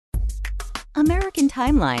American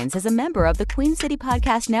Timelines is a member of the Queen City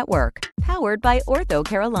Podcast Network, powered by Ortho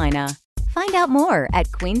Carolina. Find out more at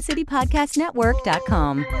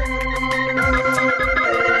queencitypodcastnetwork.com.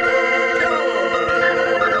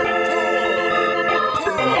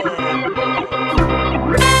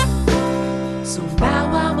 So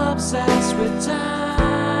now I'm obsessed with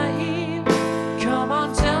time. Come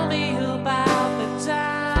on, tell me about the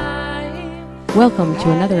time. Welcome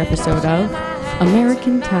to another episode of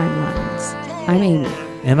American Timelines. I'm Amy.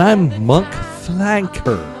 And I'm Monk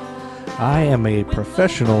Flanker. I am a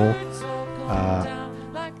professional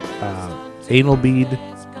anal bead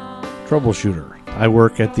troubleshooter. I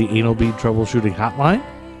work at the anal bead troubleshooting hotline.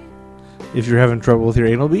 If you're having trouble with your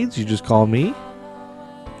anal beads, you just call me,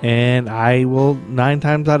 and I will 9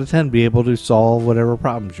 times out of 10 be able to solve whatever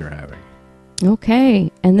problems you're having.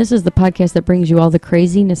 Okay, and this is the podcast that brings you all the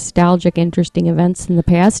crazy, nostalgic, interesting events in the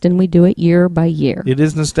past, and we do it year by year. It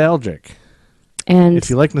is nostalgic. And if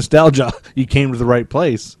you like nostalgia, you came to the right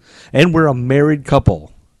place. And we're a married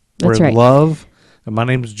couple. That's we're right. in love, and my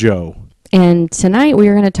name's Joe. And tonight we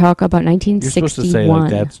are going to talk about 1961. You're supposed to say like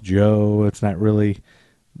that's Joe. It's not really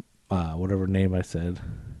whatever name I said.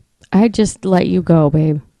 I just let you go,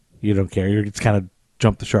 babe. You don't care. It's kind of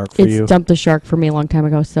jumped the shark for you. It's jumped the shark for me a long time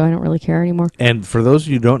ago, so I don't really care anymore. And for those of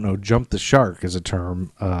you who don't know, jump the shark is a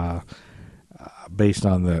term based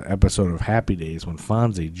on the episode of Happy Days when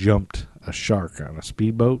Fonzie jumped a shark on a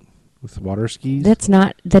speedboat with water skis. That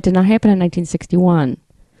did not happen in 1961.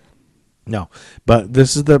 No, but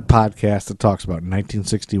this is the podcast that talks about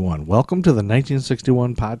 1961. Welcome to the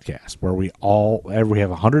 1961 podcast, where we have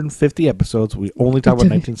 150 episodes. We only talk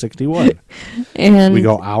about 1961. And we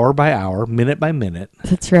go hour by hour, minute by minute.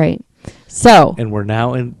 That's right. So, and we're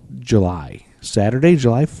now in July, Saturday,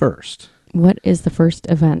 July 1st. What is the first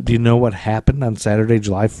event? Do you know what happened on Saturday,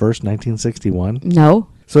 July 1st, 1961? No.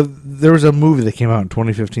 So there was a movie that came out in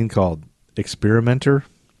 2015 called Experimenter.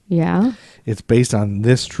 Yeah. It's based on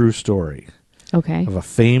this true story. Okay. Of a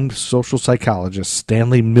famed social psychologist,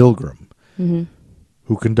 Stanley Milgram,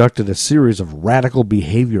 who conducted a series of radical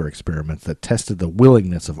behavior experiments that tested the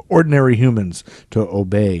willingness of ordinary humans to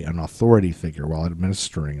obey an authority figure while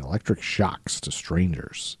administering electric shocks to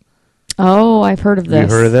strangers. Oh, I've heard of this.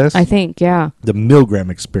 You heard of this? I think, yeah. The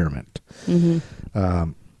Milgram experiment.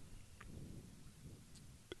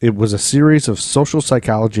 It was a series of social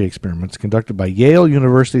psychology experiments conducted by Yale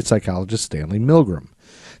University psychologist Stanley Milgram.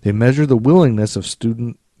 They measured the willingness of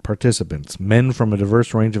student participants, men from a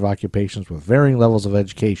diverse range of occupations with varying levels of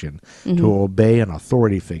education, to obey an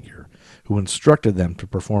authority figure who instructed them to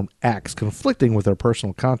perform acts conflicting with their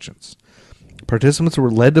personal conscience. Participants were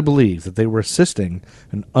led to believe that they were assisting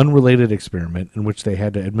an unrelated experiment in which they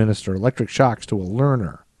had to administer electric shocks to a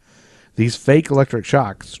learner. These fake electric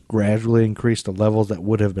shocks gradually increased to levels that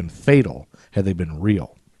would have been fatal had they been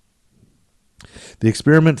real. The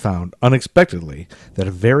experiment found, unexpectedly, that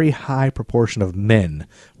a very high proportion of men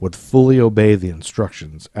would fully obey the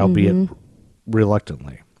instructions, albeit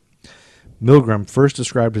reluctantly. Milgram first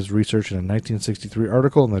described his research in a 1963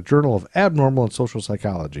 article in the Journal of Abnormal and Social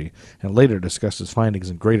Psychology, and later discussed his findings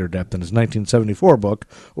in greater depth in his 1974 book,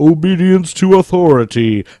 Obedience to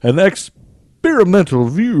Authority, an Experimental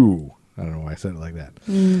View. I don't know why I said it like that.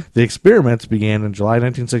 The experiments began in July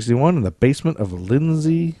 1961 in the basement of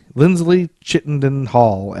Lindsley Chittenden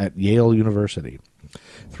Hall at Yale University.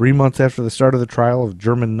 3 months after the start of the trial of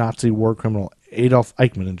German Nazi war criminal Adolf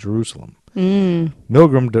Eichmann in Jerusalem.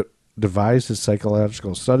 Milgram devised his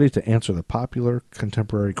psychological study to answer the popular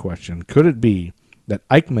contemporary question: could it be that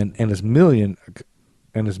Eichmann and his million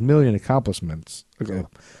accomplishments?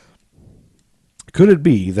 Could it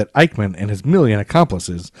be that Eichmann and his million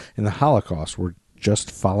accomplices in the Holocaust were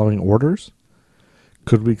just following orders?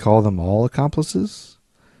 Could we call them all accomplices?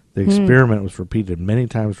 The experiment was repeated many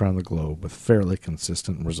times around the globe with fairly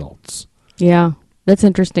consistent results. Yeah, that's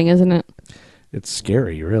interesting, isn't it? It's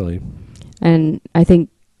scary, really. And I think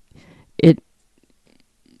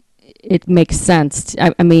it makes sense.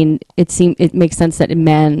 I mean, it makes sense that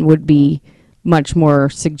men would be much more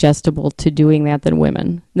suggestible to doing that than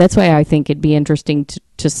women. That's why I think it'd be interesting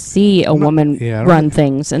to see a woman run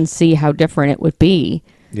things and see how different it would be.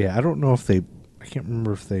 Yeah, I don't know if I can't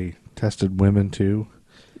remember if they tested women too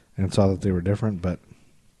and saw that they were different, but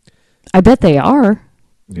I bet they are.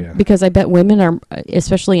 Yeah. Because I bet women are,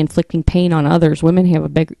 especially inflicting pain on others, women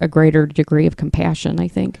have a greater degree of compassion, I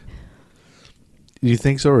think. Do you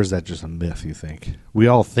think so, or is that just a myth, you think? We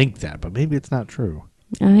all think that, but maybe it's not true.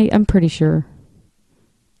 I'm pretty sure.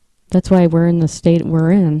 That's why we're in the state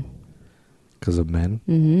we're in. Because of men?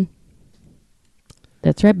 Mm-hmm.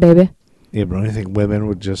 That's right, baby. Yeah, but I think women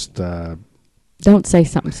would just Don't say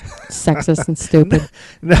something sexist and stupid.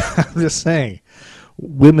 No, I'm just saying.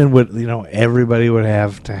 Women would, everybody would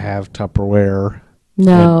have to have Tupperware.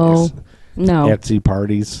 No. No. Etsy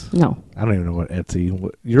parties. No. I don't even know what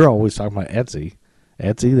Etsy. You're always talking about Etsy.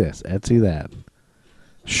 Etsy this, Etsy that.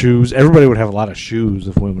 Shoes. Everybody would have a lot of shoes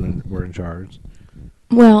if women were in charge.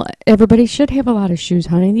 Well, everybody should have a lot of shoes,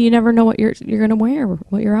 honey. You never know what you're going to wear,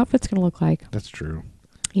 what your outfit's going to look like. That's true.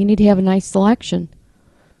 You need to have a nice selection.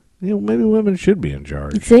 Maybe women should be in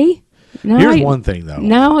charge. See? Here's one thing, though.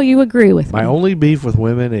 Now you agree with me. My only beef with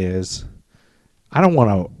women is I don't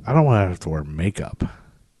want to have to wear makeup.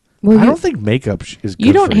 Well, I don't think makeup is good.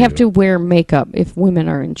 You don't have to wear makeup if women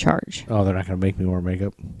are in charge. Oh, they're not going to make me wear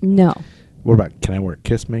makeup? No. What about, can I wear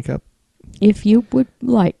kiss makeup? If you would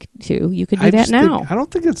like to, you could do that now. I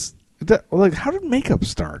don't think it's like, how did makeup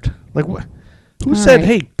start? Like, what? Who All said,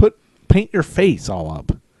 right. hey, paint your face all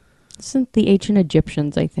up? Isn't the ancient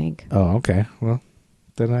Egyptians, I think. Oh, okay. Well,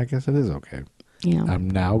 then I guess it is okay. Yeah. I'm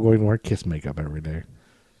now going to wear kiss makeup every day.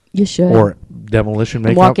 You should. Or demolition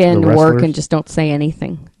makeup. Walk in the to work wrestlers. and just don't say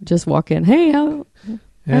anything. Just walk in. Hey,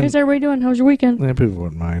 how's everybody doing? How's your weekend? Yeah, people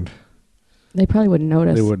wouldn't mind. They probably wouldn't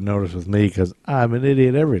notice. They wouldn't notice with me because I'm an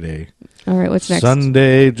idiot every day. All right, what's next?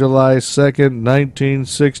 Sunday, July 2nd,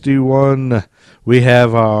 1961. We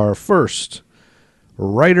have our first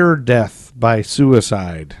writer death by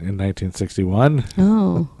suicide in 1961.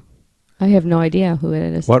 Oh, I have no idea who it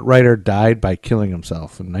is. What writer died by killing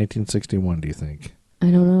himself in 1961, do you think?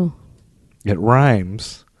 I don't know. It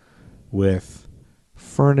rhymes with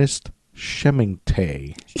Ernest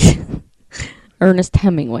Hemingway. Ernest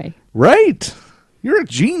Hemingway. Right. You're a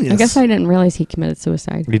genius. I guess I didn't realize he committed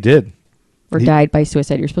suicide. He did. Or died by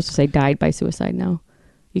suicide. You're supposed to say died by suicide now.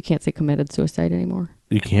 You can't say committed suicide anymore.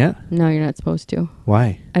 You can't? No, you're not supposed to.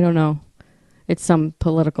 Why? I don't know. It's some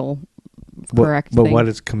political correct but thing. what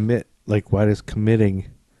is what is committing?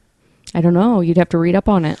 I don't know. You'd have to read up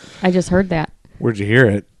on it. I just heard that. Where'd you hear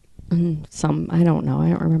it? I don't know. I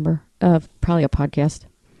don't remember. Probably a podcast.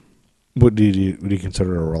 What do you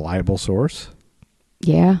consider a reliable source?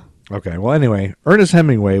 Yeah. Okay. Well, anyway, Ernest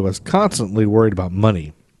Hemingway was constantly worried about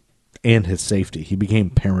money and his safety. He became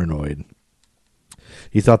paranoid.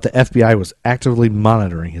 He thought the FBI was actively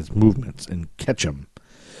monitoring his movements in Ketchum.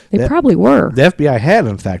 They probably were. The FBI had,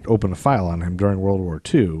 in fact, opened a file on him during World War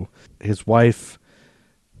II. His wife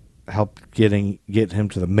helped get him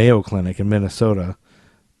to the Mayo Clinic in Minnesota.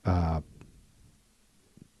 But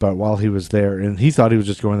while he was there, and he thought he was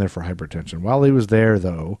just going there for hypertension. While he was there,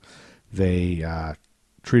 though, they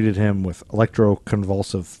treated him with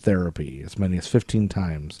electroconvulsive therapy as many as 15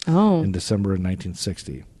 times in December of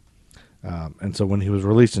 1960. And so when he was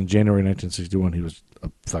released in January 1961, he was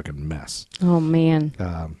a fucking mess. Oh, man.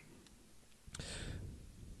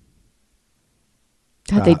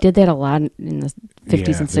 God, they did that a lot in the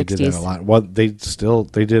 50s and 60s. They did that a lot. Well, they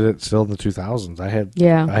did it still in the 2000s. I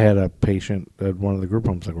had a patient at one of the group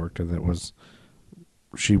homes I worked in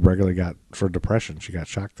she regularly got, for depression, she got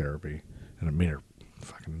shock therapy, and it made her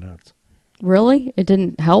fucking nuts. Really? It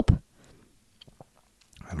didn't help?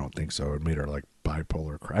 I don't think so. It made her like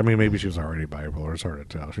bipolar. I mean, maybe she was already bipolar. It's hard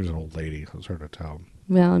to tell. She was an old lady, so it's hard to tell.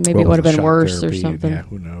 Well, maybe it would have been worse or something. Yeah,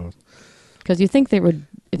 who knows? Because you think they would,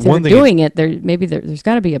 if they were doing it, there's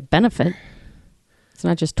got to be a benefit. It's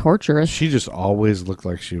not just torturous. She just always looked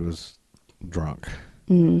like she was drunk.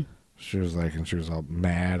 Mm-hmm. She was all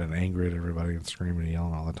mad and angry at everybody and screaming and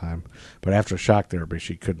yelling all the time. But after shock therapy,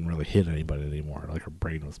 she couldn't really hit anybody anymore. Like her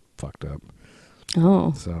brain was fucked up.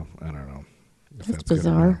 Oh. So, I don't know. That's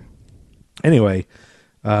bizarre. Anyway,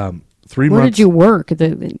 3 months. Where did you work? At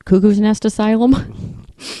the Cuckoo's Nest Asylum?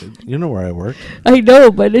 You know where I worked. I know,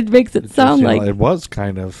 but it makes it sound like... it was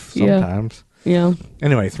kind of sometimes. Yeah.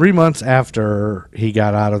 Anyway, 3 months after he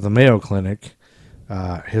got out of the Mayo Clinic,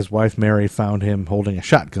 his wife Mary found him holding a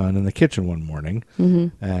shotgun in the kitchen one morning,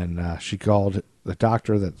 and she called the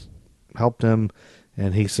doctor that helped him,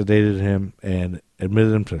 and he sedated him and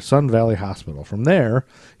admitted him to Sun Valley Hospital. From there,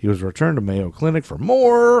 he was returned to Mayo Clinic for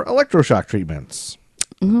more electroshock treatments.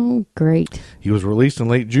 Oh, great. He was released in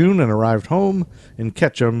late June and arrived home in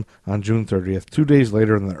Ketchum on June 30th. 2 days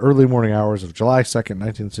later, in the early morning hours of July 2nd,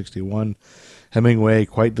 1961, Hemingway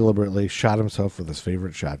quite deliberately shot himself with his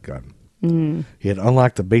favorite shotgun. He had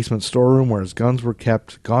unlocked the basement storeroom where his guns were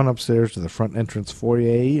kept, gone upstairs to the front entrance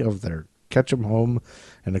foyer of their Ketchum home,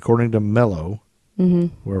 and according to Mello,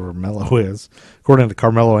 wherever Mello is, according to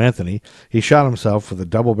Carmelo Anthony, he shot himself with a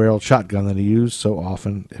double-barreled shotgun that he used so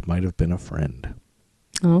often it might have been a friend.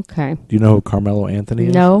 Okay. Do you know who Carmelo Anthony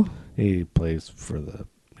is? No. He plays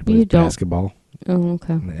basketball Oh,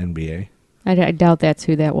 okay. in the NBA. I doubt that's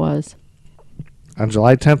who that was. On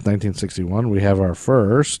July 10th, 1961, we have our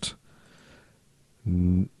first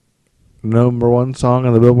number one song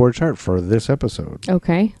on the Billboard chart for this episode.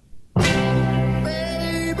 Okay.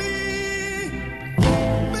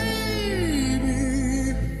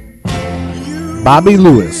 Bobby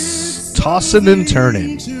Lewis, Tossin' and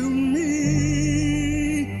Turnin'.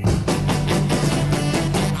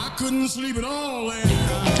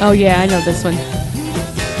 Oh, yeah, I know this one.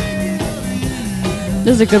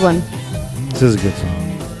 This is a good one. This is a good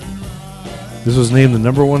song. This was named the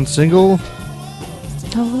number one single.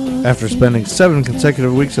 After spending 7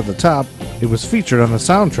 consecutive weeks at the top, it was featured on the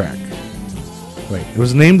soundtrack. Wait, it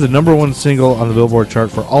was named the number one single on the Billboard chart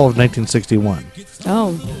for all of 1961.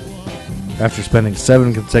 Oh. After spending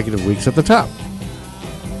 7 consecutive weeks at the top.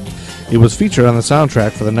 It was featured on the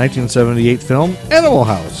soundtrack for the 1978 film Animal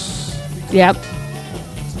House. Yep.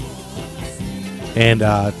 And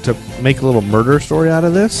to make a little murder story out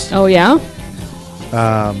of this, Oh, yeah?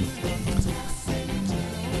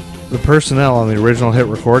 the personnel on the original hit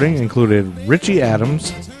recording included Richie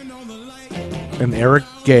Adams and Eric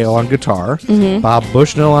Gale on guitar, Bob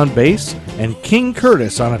Bushnell on bass, and King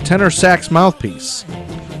Curtis on a tenor sax mouthpiece.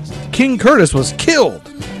 King Curtis was killed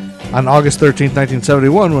on August 13th,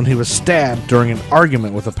 1971 when he was stabbed during an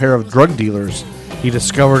argument with a pair of drug dealers he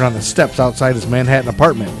discovered on the steps outside his Manhattan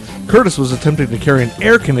apartment. Curtis was attempting to carry an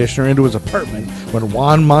air conditioner into his apartment when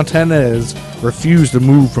Juan Montanez refused to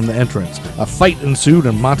move from the entrance. A fight ensued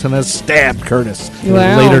and Montanez stabbed Curtis. He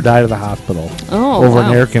later died at the hospital over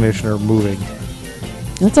an air conditioner moving.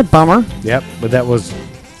 That's a bummer. Yep, but that was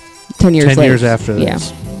 10 years 10 later. years after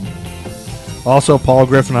this. Yeah. Also, Paul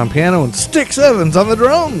Griffin on piano and Styx Evans on the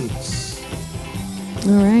drums.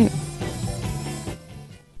 All right.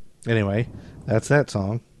 Anyway, that's that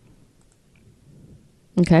song.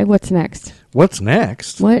 Okay, what's next? What's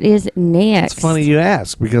next? What is next? It's funny you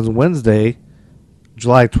ask, because Wednesday,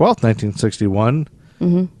 July 12th, 1961,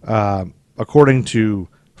 according to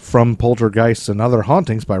From Poltergeists and Other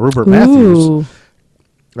Hauntings by Rupert Matthews,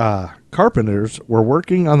 carpenters were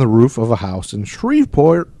working on the roof of a house in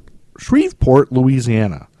Shreveport,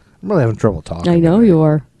 Louisiana. I'm really having trouble talking. I know today. you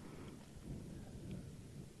are.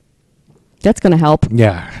 That's going to help.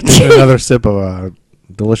 Yeah. Another sip of a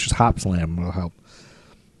delicious hop slam will help.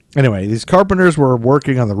 Anyway, these carpenters were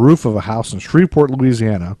working on the roof of a house in Shreveport,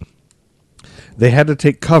 Louisiana. They had to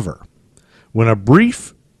take cover when a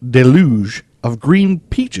brief deluge of green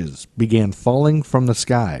peaches began falling from the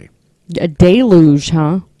sky. A deluge,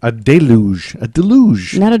 huh? A deluge. A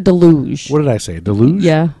deluge. Not a deluge. What did I say? A deluge?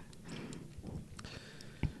 Yeah.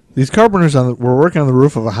 These carpenters were working on the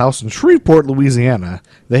roof of a house in Shreveport, Louisiana.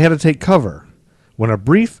 They had to take cover when a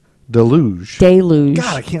brief deluge. Deluge.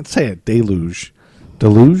 God, I can't say it. Deluge.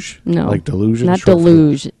 Deluge? No. Like delusion? Not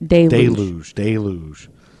deluge. Deluge. Deluge.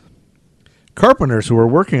 Carpenters who were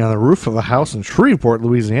working on the roof of a house in Shreveport,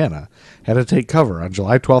 Louisiana, had to take cover on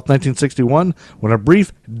July 12th, 1961, when a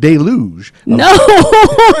brief deluge. No!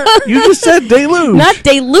 You just said deluge. Not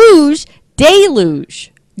deluge.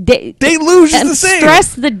 Deluge. Deluge is the same.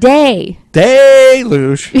 Stress the day.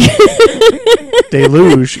 Deluge.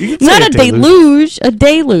 Deluge. You can say Not a deluge. A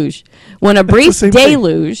deluge. When a brief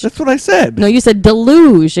deluge. That's what I said. No, you said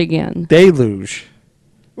deluge again. Deluge.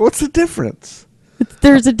 What's the difference?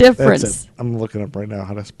 There's a difference. That's it. I'm looking up right now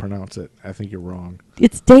how to pronounce it. I think you're wrong.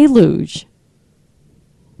 It's deluge.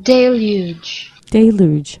 Deluge.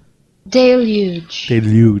 Deluge. Deluge.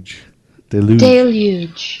 Deluge. Deluge.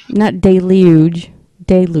 Deluge. Not deluge.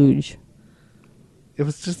 Deluge. It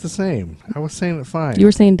was just the same. I was saying it fine. You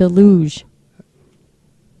were saying deluge.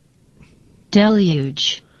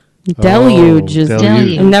 Deluge. Deluge is.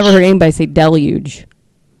 deluge. I've never heard anybody say deluge.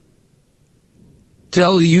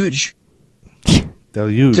 Deluge.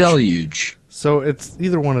 Deluge. Deluge. So it's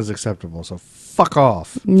either one is acceptable. So fuck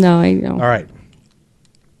off. No, I know. All right.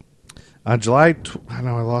 On July, I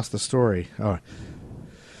know I lost the story. Oh.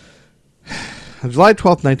 On July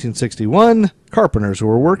 12th, 1961, carpenters who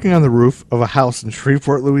were working on the roof of a house in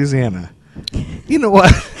Shreveport, Louisiana. You know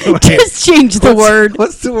what? Just change the word.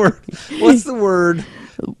 What's the word? What's the word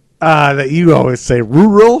that you always say?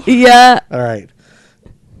 Rural? Yeah. All right.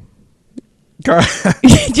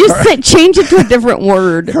 Just change it to a different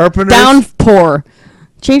word. Carpenters. Downpour.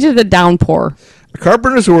 Change it to downpour.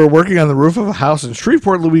 Carpenters who were working on the roof of a house in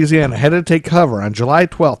Shreveport, Louisiana, had to take cover on July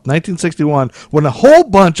 12th, 1961, when a whole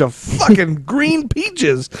bunch of fucking green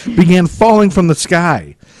peaches began falling from the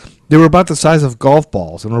sky. They were about the size of golf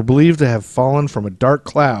balls and were believed to have fallen from a dark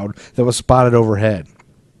cloud that was spotted overhead.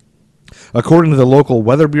 According to the local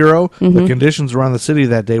weather bureau, the conditions around the city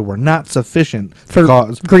that day were not sufficient to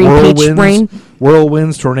cause green peach rain?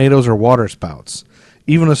 whirlwinds, tornadoes, or water spouts.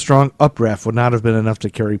 Even a strong updraft would not have been enough to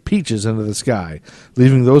carry Peaches into the sky,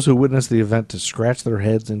 leaving those who witnessed the event to scratch their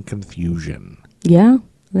heads in confusion. Yeah,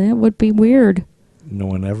 that would be weird. No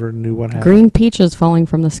one ever knew what happened. Green peaches falling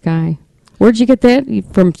from the sky. Where'd you get that?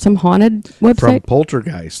 From some haunted website? From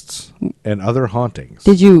Poltergeists and Other Hauntings.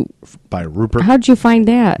 Did you? By Rupert How'd you find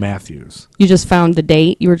that? Matthews. You just found the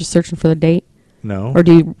date? You were just searching for the date? No. Or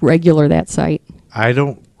do you regular that site? I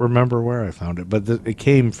don't remember where I found it, but it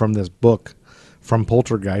came from this book, From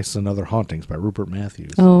Poltergeists and Other Hauntings by Rupert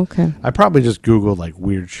Matthews. Oh, okay. I probably just Googled like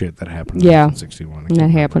weird shit that happened in Yeah, 1961. that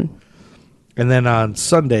happened. And then on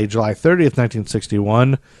Sunday, July 30th,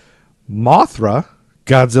 1961, Mothra,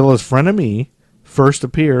 Godzilla's frenemy, first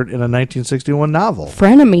appeared in a 1961 novel.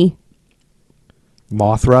 Frenemy.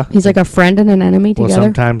 Mothra. He's like a friend and an enemy Well, together.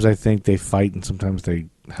 sometimes I think they fight and sometimes they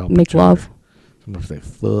help Make each other. love. Sometimes they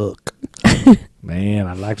fuck. Man,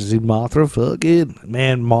 I'd like to see Mothra fucking.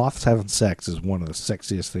 Man, moths having sex is one of the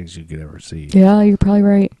sexiest things you could ever see. Yeah, you're probably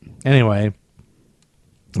right. Anyway,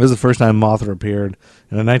 this is the first time Mothra appeared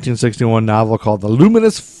in a 1961 novel called The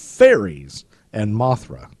Luminous Fairies and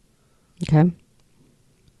Mothra. Okay.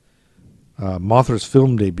 Mothra's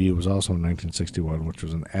film debut was also in 1961, which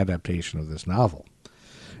was an adaptation of this novel.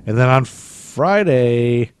 And then on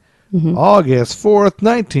Friday, August 4th,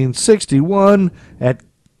 1961, at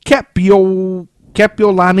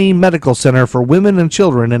Kapiolani Medical Center for Women and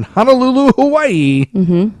Children in Honolulu, Hawaii,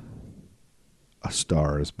 a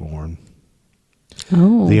star is born.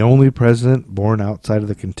 Oh. The only president born outside of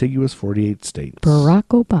the contiguous 48 states. Barack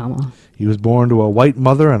Obama. He was born to a white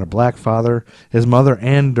mother and a black father. His mother,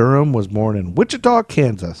 Ann Durham, was born in Wichita,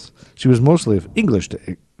 Kansas. She was mostly of English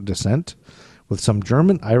descent, with some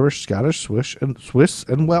German, Irish, Scottish, Swiss,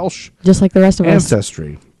 and Welsh Just like the rest of us.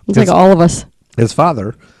 ancestry. It's like all of us. His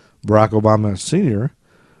father, Barack Obama Sr.,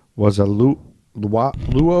 was a Luo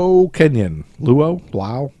Kenyan.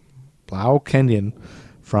 Luo Kenyan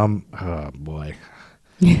from, oh boy.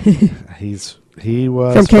 He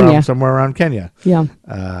was From Kenya. somewhere around Kenya. Yeah.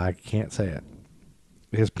 I can't say it.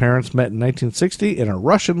 His parents met in 1960 in a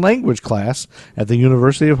Russian language class at the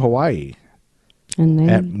University of Hawaii And then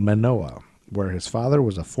at Manoa, where his father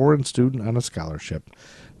was a foreign student on a scholarship.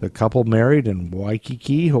 The couple married in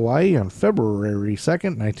Waikiki, Hawaii on February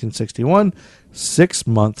 2nd, 1961, 6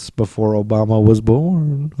 months before Obama was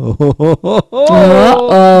born.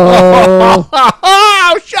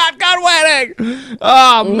 Oh, shotgun wedding!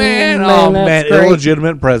 Oh, man. that's great.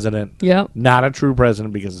 Illegitimate president. Yep. Not a true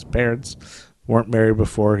president because his parents weren't married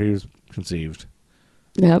before he was conceived.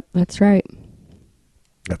 Yep, that's right.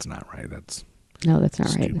 That's not right. That's No, that's not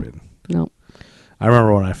stupid. right. No. I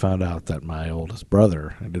remember when I found out that my oldest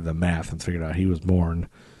brother, I did the math and figured out he was born.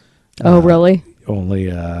 Oh, really?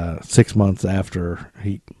 Only 6 months after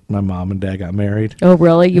my mom and dad got married. Oh,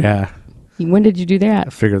 really? Yeah. When did you do I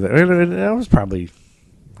that? figured that I was probably,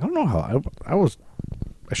 I don't know how,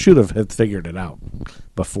 I should have had figured it out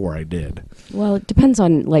before I did. Well, it depends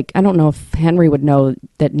on, like, I don't know if Henry would know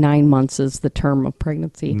that 9 months is the term of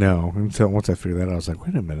pregnancy. No. Until once I figured that out, I was like,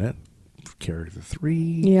 wait a minute. Carry the 3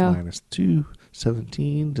 Yeah. minus 2,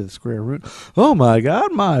 17 to the square root. Oh, my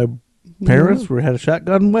God. My parents had a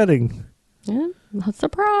shotgun wedding. Yeah,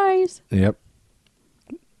 surprise. Yep.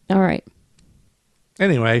 All right.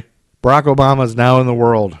 Anyway, Barack Obama is now in the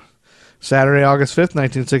world. Saturday, August 5th,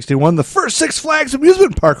 1961, the first Six Flags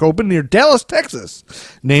amusement park opened near Dallas, Texas.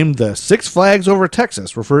 Named the Six Flags Over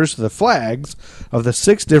Texas, refers to the flags of the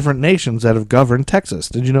 6 different nations that have governed Texas.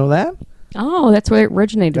 Did you know that? Oh, that's where it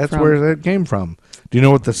originated That's from. where it came from. Do you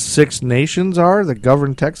know what the 6 nations are that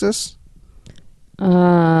govern Texas?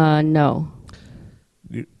 No.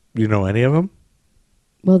 You know any of them?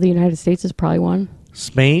 Well, the United States is probably one.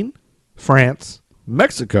 Spain, France,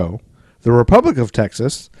 Mexico, the Republic of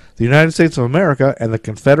Texas, the United States of America, and the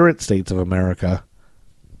Confederate States of America.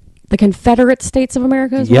 The Confederate States of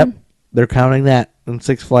America is Yep. one? They're counting that in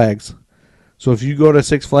Six Flags. So if you go to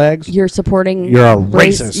Six Flags, You're supporting... You're a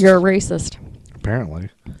racist. You're a racist. apparently.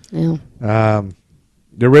 Yeah.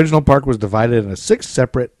 The original park was divided into 6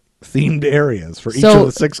 separate themed areas for each of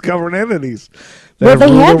the 6 governed entities. Well, they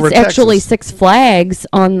ruled had over actually Texas. 6 flags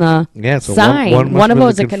on the So sign. must One of have them been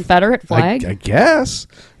was the a Confederate flag. I guess.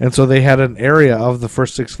 And so they had an area of the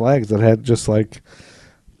first 6 Flags that had just like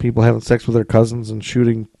people having sex with their cousins and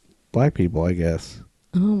shooting black people, I guess.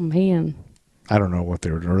 Oh, man. I don't know what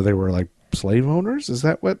they were, or they were like slave owners? Is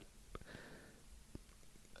that what?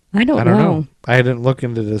 I don't know. I didn't look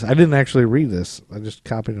into this. I didn't actually read this. I just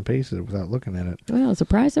copied and pasted it without looking at it. Well,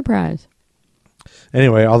 surprise, surprise.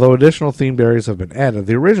 Anyway, although additional themed areas have been added,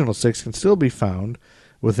 the original 6 can still be found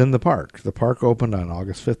within the park. The park opened on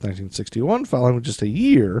August 5th, 1961, following just a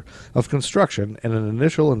year of construction and an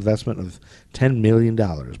initial investment of $10 million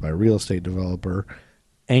by real estate developer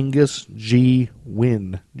Angus G.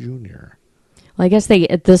 Wynn Jr. Well, I guess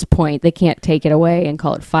at this point, they can't take it away and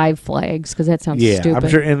call it Five Flags because that sounds stupid. I'm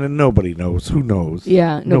sure, and nobody knows. Who knows?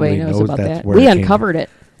 Yeah, nobody knows about that. We uncovered it.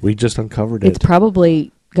 We just uncovered it. It's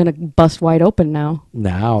probably going to bust wide open now.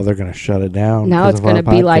 Now they're going to shut it down. Now it's going to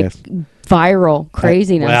be like viral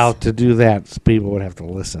craziness. Well, to do that, people would have to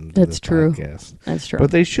listen to That's true. podcast. That's true.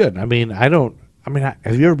 But they should. I mean, have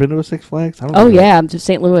you ever been to a Six Flags? Oh, yeah. I'm to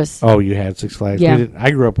St. Louis. Oh, you had Six Flags? Yeah.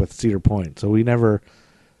 I grew up with Cedar Point, so we never...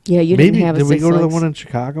 Yeah, you didn't have a Six Flags. Did we go to the Flags. one in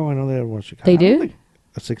Chicago? I know they had one in Chicago. They do?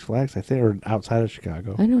 A Six Flags, I think, or outside of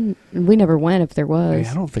Chicago. We never went if there was.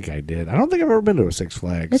 I don't think I did. I don't think I've ever been to a Six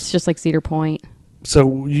Flags. It's just like Cedar Point.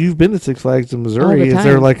 So you've been to Six Flags in All Missouri. the Is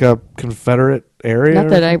there time. like a Confederate area? Not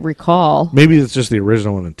that I recall. Maybe it's just the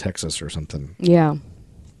original one in Texas or something. Yeah.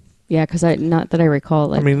 Yeah, because not that I recall.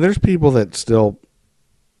 Like, I mean, there's people that still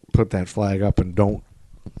put that flag up and don't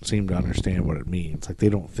seem to understand what it means. Like, they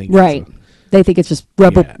don't think right. They think it's just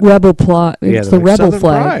rebel plot. It's the like, rebel Southern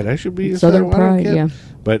flag. Pride. I should be Southern Pride, yeah.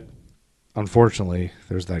 But unfortunately,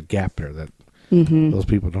 there's that gap there that those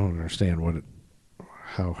people don't understand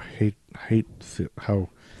how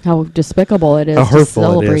despicable it is how to hurtful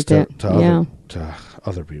celebrate it is that. to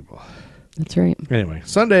other people. That's right. Anyway,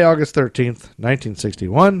 Sunday, August 13th,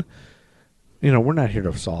 1961. You know, we're not here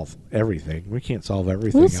to solve everything. We can't solve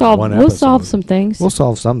everything. We'll solve some things. We'll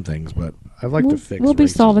solve some things, but I'd like to fix. We'll be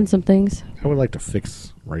racism. solving some things I would like to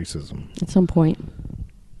fix racism. at some point.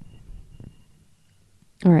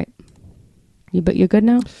 All right. You good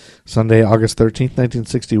now? Sunday, August 13th,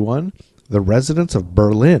 1961. The residents of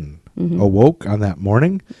Berlin awoke on that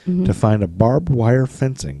morning to find a barbed wire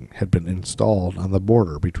fencing had been installed on the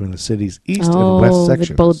border between the city's east and west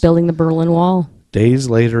sections. Building the Berlin Wall. Days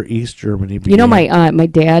later, East Germany began, my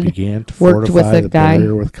dad began to worked with fortify a the guy.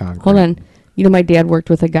 barrier with concrete. Hold on. My dad worked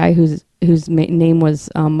with a guy whose name was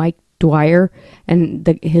Mike Dwyer, and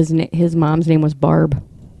his mom's name was Barb.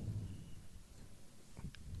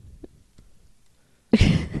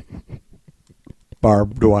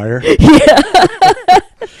 Barb Dwyer. Yeah.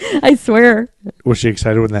 I swear. Was she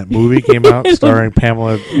excited when that movie came out starring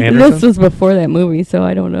Pamela Anderson? This was before that movie, so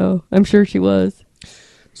I don't know. I'm sure she was.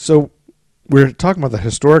 So we're talking about the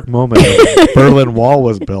historic moment when Berlin Wall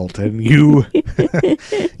was built, and you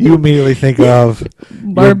immediately think of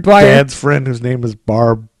Barb your Dwyer. dad's friend whose name is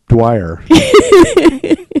Barb Dwyer.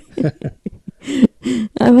 I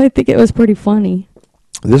think it was pretty funny.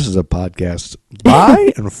 This is a podcast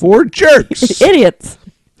by and for jerks. Idiots.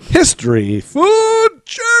 History for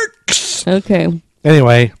jerks. Okay.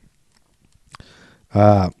 Anyway,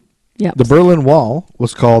 Yep. the Berlin Wall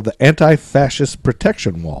was called the Anti-Fascist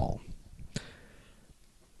Protection Wall.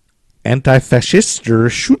 Anti-Fascistischer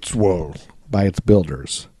Schutzwall by its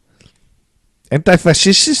builders.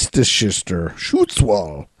 Anti-Fascistischer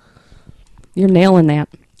Schutzwall. You're nailing that.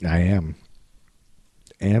 I am.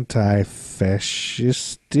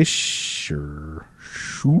 Anti-Fascistischer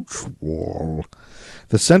Schutzwall.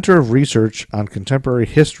 The Center of Research on Contemporary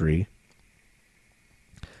History,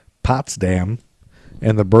 Potsdam,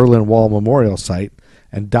 and the Berlin Wall Memorial Site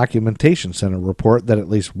and Documentation Center report that at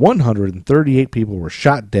least 138 people were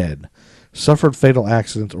shot dead, suffered fatal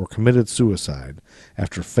accidents, or committed suicide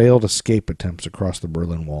after failed escape attempts across the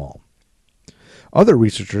Berlin Wall. Other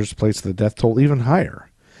researchers placed the death toll even higher.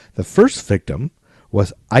 The first victim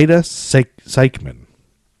was Ida Seichmann,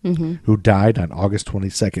 who died on August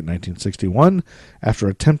 22nd, 1961, after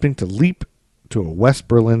attempting to leap to a West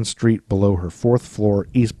Berlin street below her fourth-floor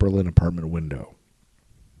East Berlin apartment window.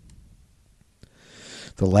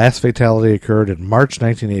 The last fatality occurred in March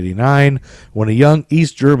 1989 when a young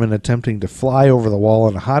East German attempting to fly over the wall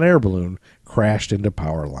in a hot air balloon crashed into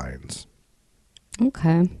power lines.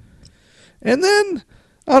 Okay. And then,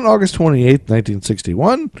 on August 28th,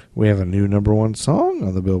 1961, we have a new number one song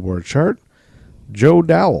on the Billboard chart, Joe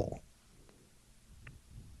Dowell.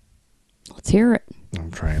 Let's hear it.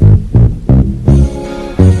 I'm trying it.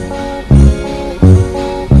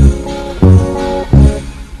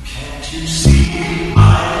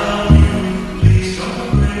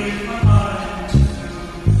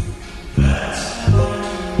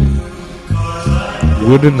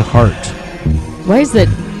 Wooden Heart. Why is the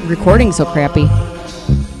recording so crappy?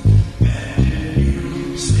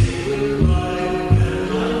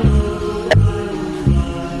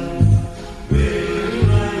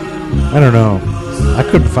 I don't know. I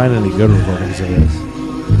couldn't find any good recordings of this.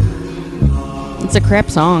 It's a crap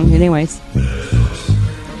song, anyways.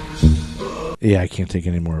 Yeah, I can't take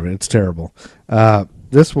any more of it. It's terrible.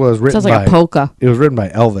 This was written Sounds like a polka. It was written by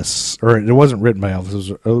Elvis, or it wasn't written by Elvis. It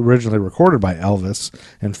was originally recorded by Elvis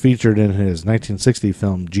and featured in his 1960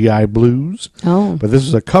 film G.I. Blues. Oh. But this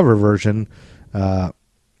was a cover version on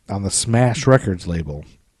the Smash Records label,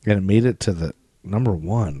 and it made it to the number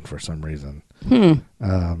 1 for some reason. You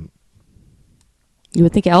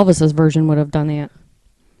would think Elvis's version would have done that.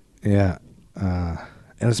 Yeah.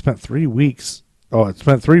 And it spent 3 weeks. Oh, it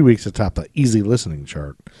spent 3 weeks atop the easy listening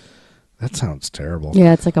chart. That sounds terrible.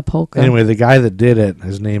 Yeah, it's like a polka. Anyway, the guy that did it,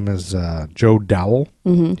 his name is Joe Dowell.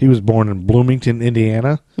 Mm-hmm. He was born in Bloomington,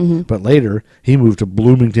 Indiana, but later he moved to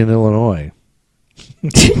Bloomington, Illinois.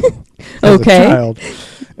 Okay. A child.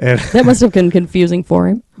 And that must have been confusing for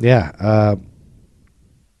him. Yeah.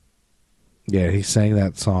 Yeah, he sang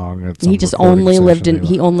that song. At some He just recording only lived session. in.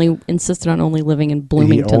 He only insisted on only living in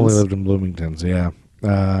Bloomington. He only lived in Bloomington's. Yeah.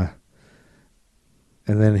 And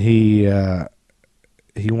then he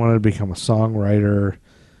wanted to become a songwriter.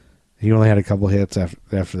 He only had a couple hits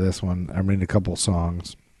after this one. I mean, a couple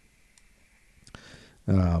songs.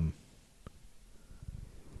 Okay.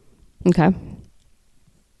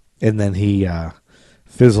 And then he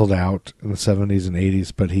fizzled out in the 70s and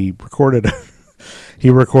 80s, but he recorded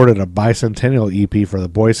a bicentennial EP for the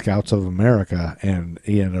Boy Scouts of America, and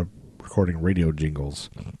he ended up recording radio jingles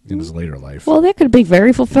in his later life. Well, that could be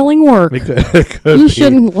very fulfilling work. It could You be.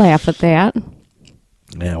 shouldn't laugh at that.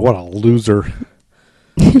 Yeah, what a loser.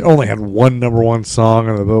 He only had one number 1 song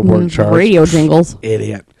on the Billboard charts. Radio jingles.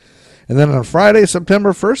 Idiot. And then on Friday,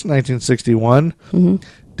 September 1st, 1961,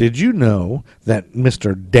 did you know that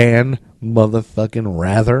Mr. Dan motherfucking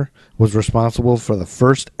Rather was responsible for the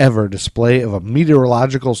first ever display of a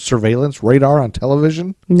meteorological surveillance radar on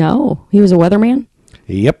television? No, he was a weatherman.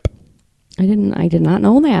 Yep. I did not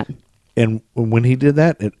know that. And when he did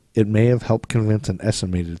that, it may have helped convince an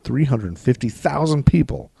estimated 350,000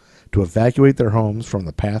 people to evacuate their homes from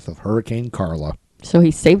the path of Hurricane Carla. So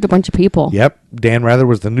he saved a bunch of people. Yep. Dan Rather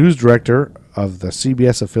was the news director of the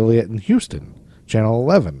CBS affiliate in Houston, Channel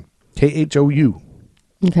 11, KHOU.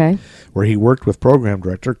 Okay. Where he worked with program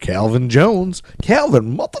director Calvin Jones,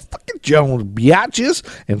 Calvin motherfucking Jones, biatches,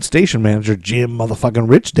 and station manager Jim motherfucking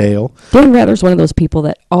Richdale. Dan Rather's one of those people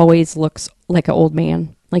that always looks like an old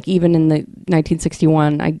man. Like even in the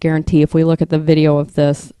 1961, I guarantee if we look at the video of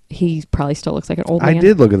this, he probably still looks like an old man. I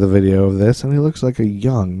did look at the video of this, and he looks like a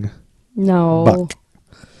young buck.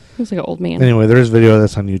 He looks like an old man. Anyway, there is video of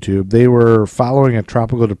this on YouTube. They were following a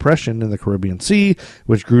tropical depression in the Caribbean Sea,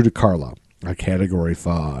 which grew to Carla, a Category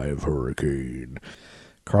 5 hurricane.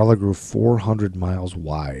 Carla grew 400 miles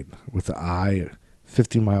wide, with the eye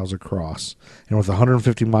 50 miles across, and with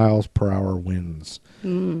 150 miles per hour winds.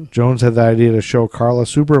 Jones had the idea to show Carla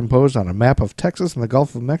superimposed on a map of Texas and the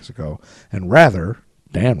Gulf of Mexico, and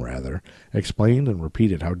Dan Rather, explained and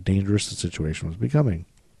repeated how dangerous the situation was becoming.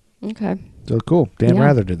 Okay. So cool. Dan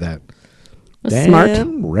Rather did that. That's smart.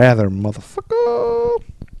 Dan Rather, motherfucker.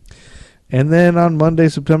 And then on Monday,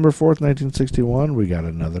 September 4th, 1961, we got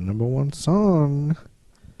another number 1 song.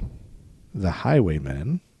 The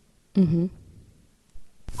Highwaymen. Mm-hmm.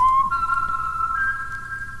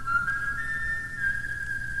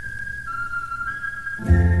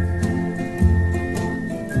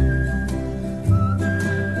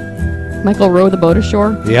 Michael row the boat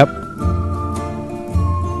ashore? Yep.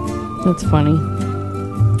 That's funny.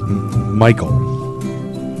 Michael.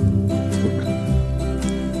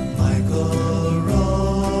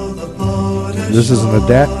 This is an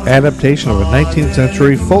adaptation of a 19th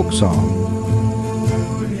century folk song.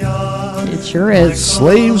 It sure is.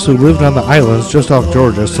 Slaves who lived on the islands just off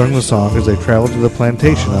Georgia sung the song as they traveled to the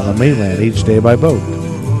plantation on the mainland each day by boat.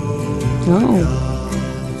 Oh.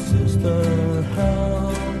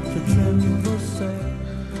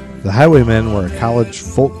 The Highwaymen were a college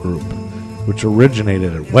folk group which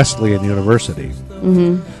originated at Wesleyan University.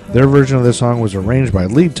 Mm-hmm. Their version of the song was arranged by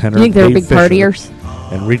lead tenor You think they were Dave big Fisher partiers?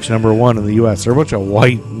 and reached number 1 in the U.S. They're a bunch of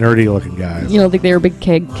white, nerdy-looking guys. You don't think they were big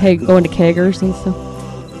keg going to keggers and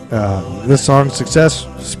stuff? This song's success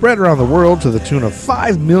spread around the world to the tune of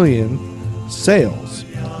 5 million sales,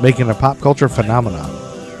 making a pop culture phenomenon.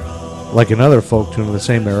 Like another folk tune of the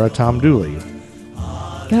same era, Tom Dooley.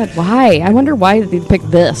 God, why? I wonder why they picked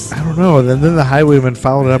this. I don't know. And then the Highwaymen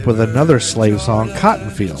followed it up with another slave song, Cotton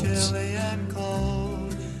Fields.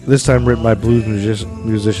 This time written by blues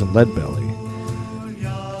musician Leadbelly.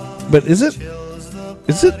 But is it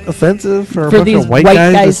offensive for a bunch these of white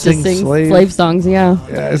guys to sing slave songs? Yeah.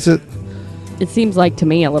 Yeah, is it? It seems like to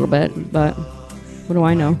me a little bit, but what do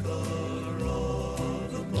I know?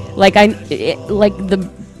 Like the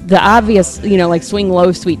obvious, like Swing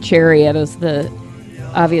Low, Sweet Chariot is the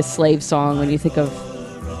obvious slave song when you think of,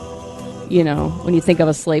 when you think of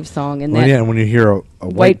a slave song and Well, that yeah, when you hear a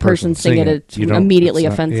white person sing it, it's immediately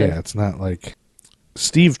offensive. Yeah, it's not like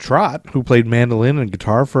Steve Trott, who played mandolin and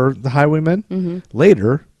guitar for the Highwaymen,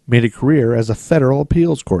 later made a career as a federal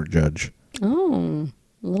appeals court judge. Oh,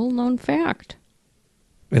 little known fact.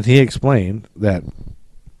 And he explained that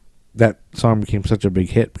song became such a big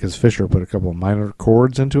hit because Fisher put a couple of minor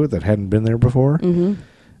chords into it that hadn't been there before. Mm-hmm.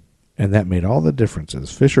 And that made all the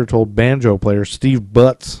differences. Fisher told banjo player Steve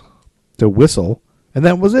Butts to whistle, and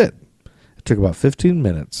that was it. It took about 15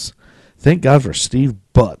 minutes. Thank God for Steve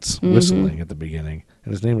Butts whistling at the beginning.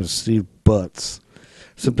 And his name is Steve Butts.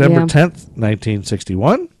 September 10th,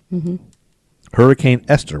 1961, Hurricane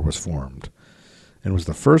Esther was formed and was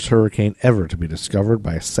the first hurricane ever to be discovered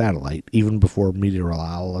by a satellite, even before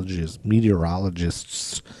meteorologists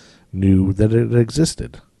knew that it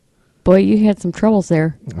existed. Boy, you had some troubles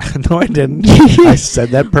there. No, I didn't. I said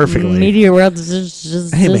that perfectly.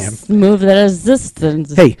 Meteorologists move that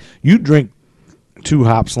existence. Hey, you drink 2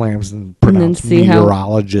 hop slams and pronounce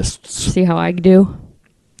meteorologists. See how I do?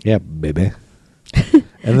 Yeah, baby.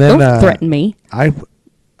 And then Don't threaten me. I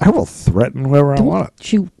will threaten whoever I want.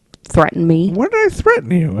 Don't you threaten me. When did I threaten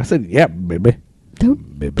you? I said, yeah, baby.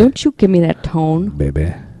 Don't you give me that tone.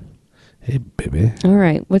 Baby. Hey, baby. All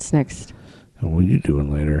right, what's next? And what are you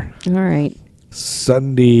doing later? All right.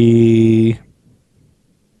 Sunday,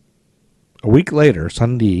 a week later,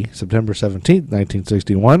 Sunday, September 17th,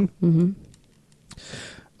 1961,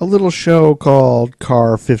 a little show called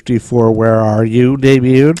Car 54, Where Are You?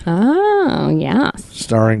 Debuted. Oh, yes.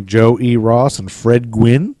 Starring Joe E. Ross and Fred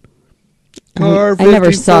Gwynn. Car 54, I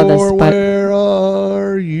never saw this, but where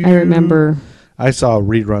are you? I remember. I saw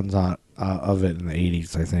reruns of it in the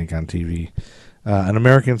 80s, I think, on TV. An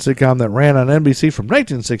American sitcom that ran on NBC from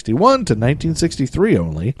 1961 to 1963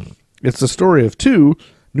 only. It's the story of 2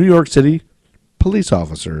 New York City police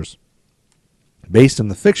officers based in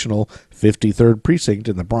the fictional 53rd Precinct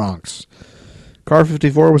in the Bronx. Car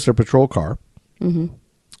 54 was their patrol car.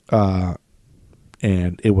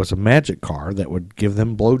 And it was a magic car that would give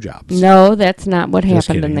them blowjobs. No, that's not what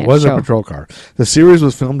happened in that show. It was a patrol car. The series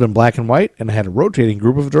was filmed in black and white and had a rotating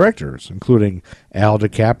group of directors, including Al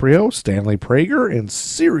DiCaprio, Stanley Prager, and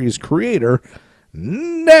series creator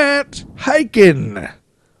Nat Hiken,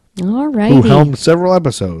 all righty, who helmed several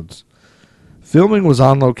episodes. Filming was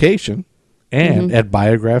on location and at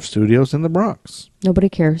Biograph Studios in the Bronx. Nobody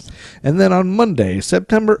cares. And then on Monday,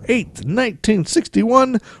 September 8th,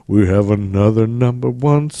 1961, we have another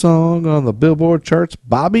 #1 song on the Billboard charts,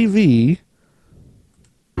 Bobby V.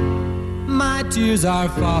 My tears are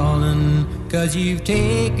falling 'cause you've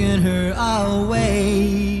taken her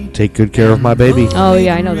away. Take good care of my baby. Oh,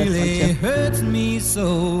 yeah, I know that song, Really too. hurts me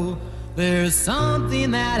so. There's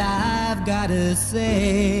something that I've got to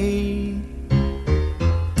say.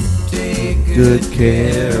 Take Good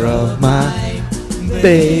care of my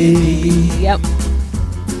baby. Yep.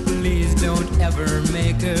 Please don't ever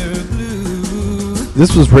make her blue.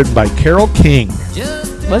 This was written by Carole King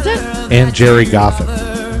Just Was it? tell her and that Jerry you Goffin. love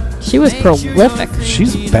her. She was prolific.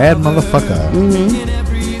 She's a bad motherfucker. In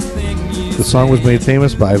everything you The song was made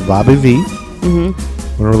famous by Bobby V when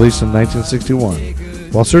released in 1961.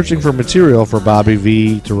 While searching for material for Bobby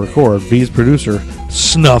V to record, V's producer,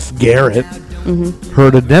 Snuff Garrett,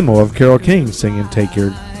 heard a demo of Carole King singing Take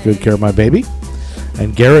Your Good Care of My Baby.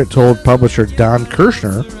 And Garrett told publisher Don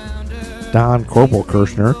Corporal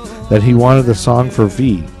Kirshner, that he wanted the song for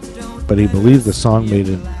V, but he believed the song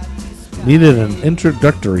needed an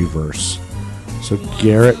introductory verse. So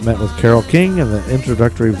Garrett met with Carole King, and the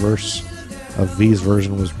introductory verse of V's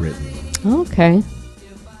version was written. Okay.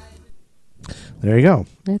 There you go.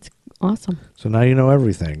 That's awesome. So now you know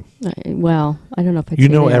everything. Well, I don't know if I You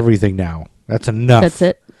know everything now. That's enough. That's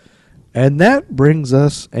it. And that brings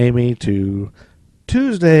us, Amy, to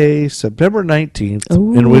Tuesday, September 19th,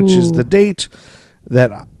 in which is the date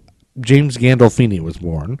that James Gandolfini was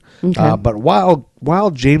born. Okay. But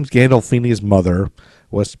while James Gandolfini's mother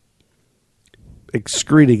was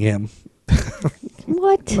excreting him.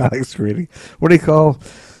 What? Not excreting. What do you call...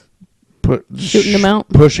 Shooting him out?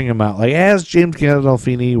 Pushing him out. Like, as James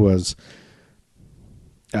Gandolfini was...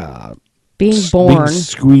 being born. Being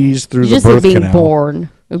squeezed through the Just birth being canal. born.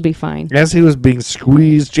 It would be fine. As he was being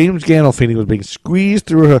squeezed, James Gandolfini was being squeezed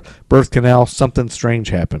through a birth canal. Something strange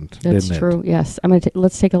happened. That's didn't true. It? Yes.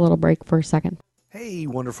 Let's take a little break for a second. Hey,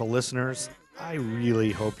 wonderful listeners. I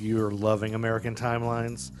really hope you're loving American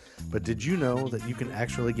Timelines. But did you know that you can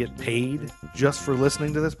actually get paid just for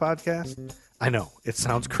listening to this podcast? I know, it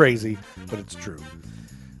sounds crazy, but it's true.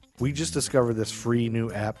 We just discovered this free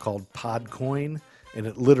new app called Podcoin, and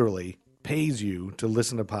it literally pays you to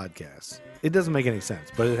listen to podcasts. It doesn't make any sense,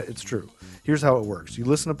 but it's true. Here's how it works. You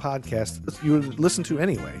listen to podcasts, you listen to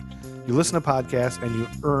anyway. You listen to podcasts and you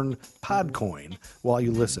earn Podcoin while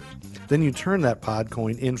you listen. Then you turn that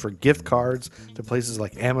Podcoin in for gift cards to places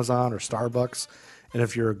like Amazon or Starbucks. And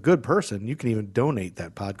if you're a good person, you can even donate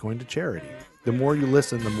that Podcoin to charity. The more you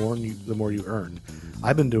listen, the more you earn.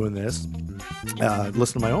 I've been doing this,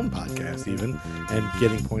 listen to my own podcast even, and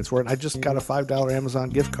getting points for it. And I just got a $5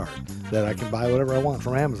 Amazon gift card that I can buy whatever I want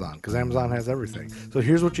from Amazon, because Amazon has everything. So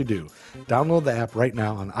here's what you do. Download the app right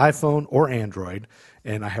now on iPhone or Android,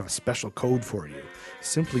 and I have a special code for you.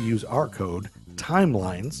 Simply use our code,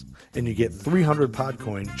 Timelines, and you get 300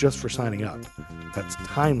 Podcoin just for signing up. That's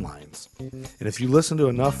Timelines. And if you listen to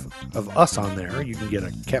enough of us on there, you can get a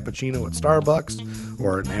cappuccino at Starbucks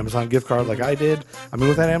or an Amazon gift card like I did. I mean,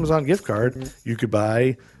 with that Amazon gift card, you could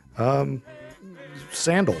buy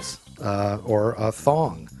sandals or a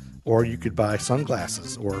thong, or you could buy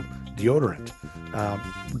sunglasses or deodorant,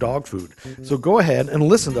 dog food. So go ahead and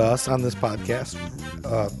listen to us on this podcast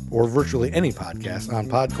or virtually any podcast on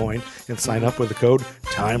Podcoin and sign up with the code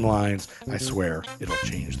Timelines. I swear it'll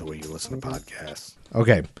change the way you listen to podcasts.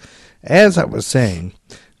 Okay. As I was saying,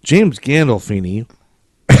 James Gandolfini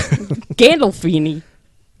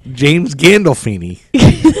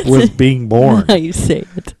was being born. How you say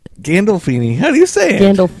it? Gandolfini. How do you say it?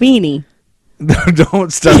 Gandolfini.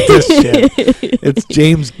 Don't start this shit. It's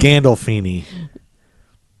James Gandolfini.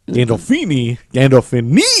 Gandolfini.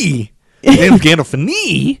 James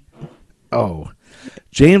Gandolfini. Oh.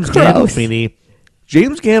 James Gandolfini.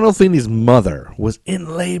 James Gandolfini's mother was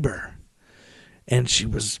in labor, and she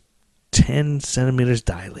was 10 centimeters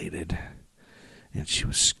dilated, and she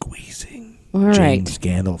was squeezing James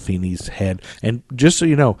Gandolfini's head. And just so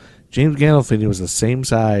you know, James Gandolfini was the same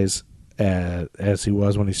size as he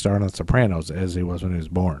was when he started on Sopranos as he was when he was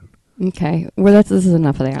born. Okay. Well, this is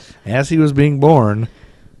enough of that. As he was being born,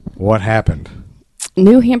 what happened?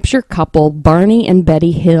 New Hampshire couple Barney and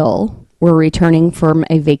Betty Hill were returning from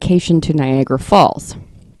a vacation to Niagara Falls.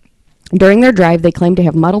 During their drive, they claimed to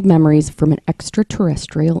have muddled memories from an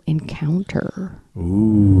extraterrestrial encounter.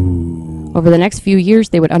 Ooh. Over the next few years,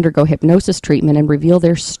 they would undergo hypnosis treatment and reveal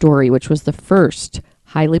their story, which was the first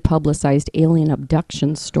highly publicized alien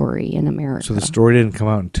abduction story in America. So the story didn't come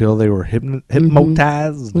out until they were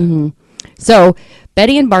hypnotized? Mm-hmm. So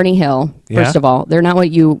Betty and Barney Hill, first of all, they're not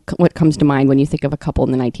what comes to mind when you think of a couple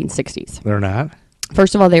in the 1960s. They're not?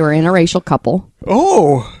 First of all, they were an interracial couple.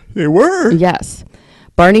 Oh, they were? Yes.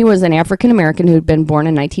 Barney was an African-American who had been born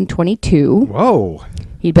in 1922. Whoa.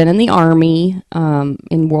 He'd been in the Army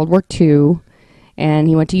in World War II, and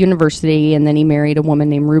he went to university, and then he married a woman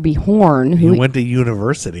named Ruby Horn. He went to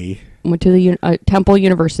university? Went to the Temple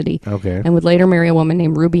University. Okay. And would later marry a woman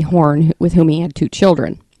named Ruby Horn, with whom he had 2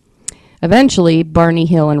 children. Eventually, Barney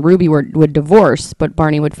Hill and Ruby would divorce, but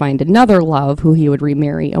Barney would find another love who he would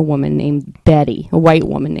remarry, a woman named Betty, a white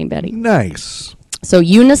woman named Betty. Nice. So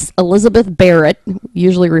Eunice Elizabeth Barrett,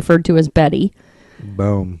 usually referred to as Betty,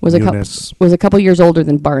 boom, was a couple years older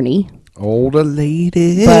than Barney. Older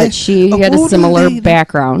lady. But she had a similar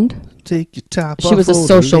background. Take your top off. She was a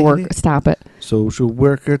social worker. Stop it. Social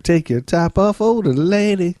worker, take your top off, older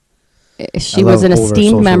lady. She was an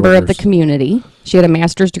esteemed member of the community. She had a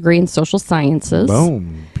master's degree in social sciences.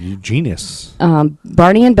 Boom. Genius.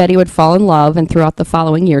 Barney and Betty would fall in love, and throughout the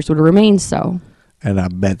following years would remain so. And I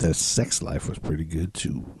bet their sex life was pretty good,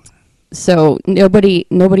 too. So nobody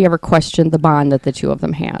ever questioned the bond that the two of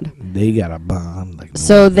them had. They got a bond.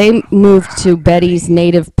 So they moved to Betty's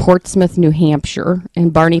native Portsmouth, New Hampshire,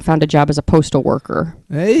 and Barney found a job as a postal worker.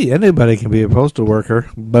 Hey, anybody can be a postal worker.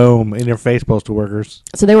 Boom, in your face, postal workers.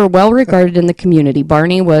 So they were well regarded in the community.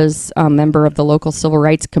 Barney was a member of the local Civil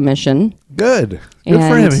Rights Commission. Good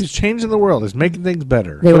for him. He's changing the world. He's making things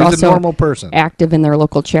better. They were also a normal person. Active in their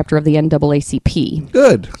local chapter of the NAACP.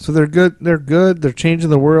 Good. So they're good. They're good. They're changing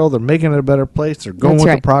the world. They're making it a better place. They're going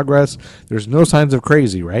with the progress. There's no signs of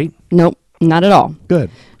crazy, right? Nope, not at all. Good.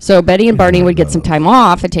 So Betty and Barney would get some time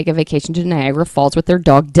off and take a vacation to Niagara Falls with their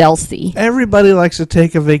dog, Delcy. Everybody likes to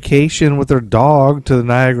take a vacation with their dog to the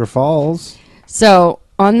Niagara Falls. So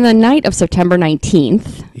on the night of September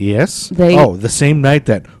 19th... Yes? The same night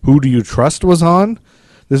that Who Do You Trust was on?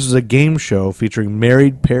 This was a game show featuring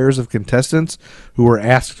married pairs of contestants who were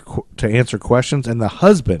asked to answer questions, and the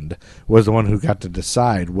husband was the one who got to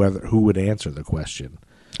decide who would answer the question.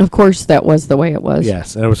 Of course, that was the way it was.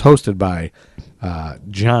 Yes, and it was hosted by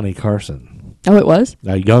Johnny Carson. Oh, it was?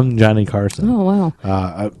 Young Johnny Carson. Oh,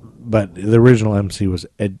 wow. But the original MC was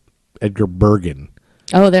Edgar Bergen.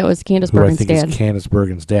 Oh, that was Candace Bergen's dad. Who I think is Candace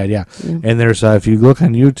Bergen's dad, yeah. And there's, if you look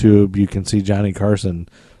on YouTube, you can see Johnny Carson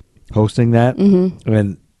hosting that,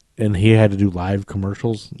 and he had to do live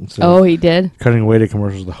commercials. Oh, he did? Cutting away to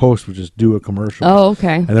commercials. The host would just do a commercial. Oh,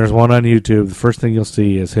 okay. And there's one on YouTube. The first thing you'll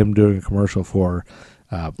see is him doing a commercial for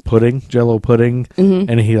pudding, Jell-O pudding,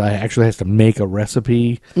 and he actually has to make a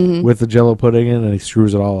recipe with the Jell-O pudding in, and he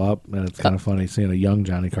screws it all up, and it's kind of funny seeing a young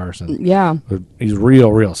Johnny Carson. Yeah. He's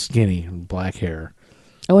real skinny, and black hair.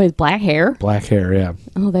 Oh, he has black hair? Black hair, yeah.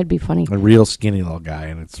 Oh, that'd be funny. A real skinny little guy,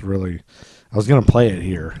 and it's really... I was going to play it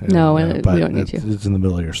here. No, but we don't need to. It's in the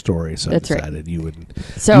middle of your story, so That's I decided you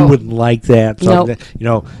wouldn't like that. So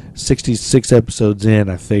nope. 66 episodes in,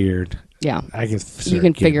 I figured... Yeah, I can. You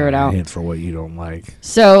can figure it out. Hint for what you don't like.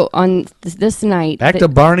 So on this night, back to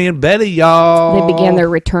Barney and Betty, y'all. They began their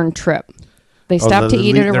return trip. They stopped to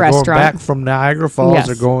eat at a restaurant. Going back from Niagara Falls. Yes.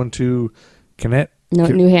 They're going to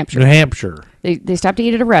New Hampshire. New Hampshire. They stopped to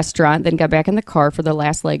eat at a restaurant, then got back in the car for the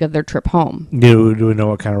last leg of their trip home. Do we know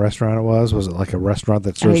what kind of restaurant it was? Was it like a restaurant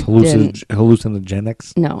that serves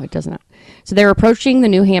hallucinogenics? No, it does not. So they were approaching the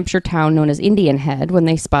New Hampshire town known as Indian Head when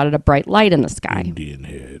they spotted a bright light in the sky. Indian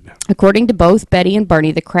Head. According to both Betty and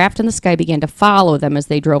Barney, the craft in the sky began to follow them as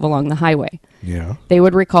they drove along the highway. Yeah. They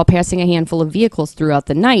would recall passing a handful of vehicles throughout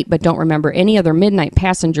the night, but don't remember any other midnight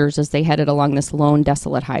passengers as they headed along this lone,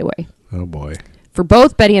 desolate highway. Oh, boy. For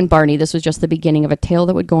both Betty and Barney, this was just the beginning of a tale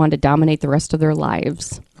that would go on to dominate the rest of their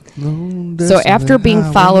lives. So after being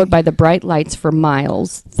followed by the bright lights for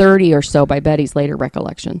miles, 30 or so by Betty's later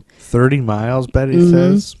recollection. 30 miles, Betty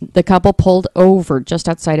says? The couple pulled over just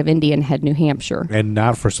outside of Indian Head, New Hampshire. And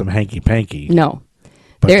not for some hanky-panky. No.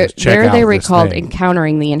 There they recalled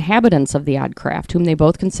encountering the inhabitants of the odd craft, whom they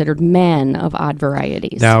both considered men of odd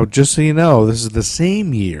varieties. Now, just so you know, this is the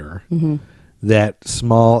same year that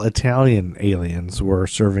small Italian aliens were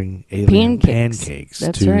serving alien pancakes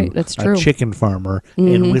to That's true. A chicken farmer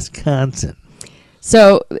in Wisconsin.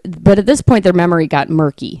 So, but at this point, their memory got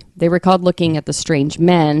murky. They recalled looking at the strange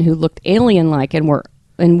men who looked alien-like and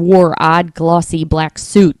wore odd, glossy black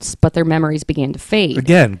suits, but their memories began to fade.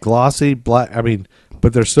 Again, glossy black. I mean,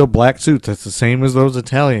 but they're still black suits. That's the same as those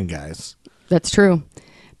Italian guys. That's true.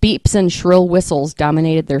 Beeps and shrill whistles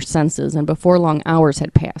dominated their senses, and before long, hours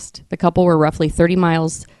had passed. The couple were roughly 35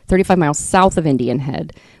 miles south of Indian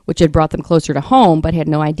Head, which had brought them closer to home, but had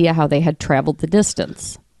no idea how they had traveled the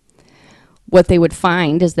distance. What they would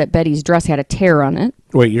find is that Betty's dress had a tear on it.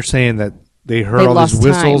 Wait, you're saying that they heard all these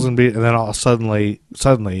whistles and then all suddenly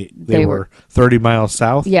they were 30 miles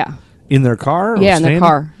south? Yeah. In their car? Yeah, in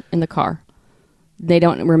the car. They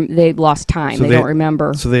they lost time. So they don't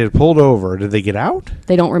remember. So they had pulled over. Did they get out?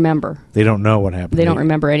 They don't remember. They don't know what happened. They don't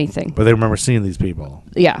remember anything. But they remember seeing these people.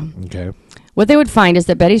 Yeah. Okay. What they would find is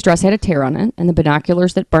that Betty's dress had a tear on it, and the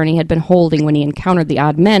binoculars that Barney had been holding when he encountered the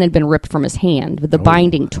odd men had been ripped from his hand, with the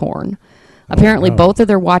binding torn. Apparently, both of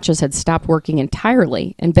their watches had stopped working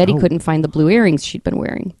entirely, and Betty couldn't find the blue earrings she'd been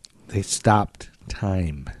wearing. They stopped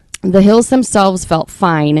time. The Hills themselves felt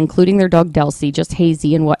fine, including their dog Delcy, just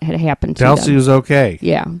hazy in what had happened to them. Delcy was okay.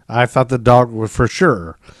 Yeah. I thought the dog was for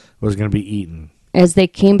sure was going to be eaten. As they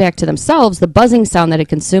came back to themselves, the buzzing sound that had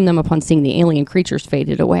consumed them upon seeing the alien creatures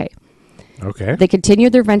faded away. Okay. They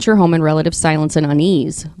continued their venture home in relative silence and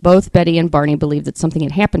unease. Both Betty and Barney believed that something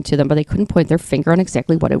had happened to them, but they couldn't point their finger on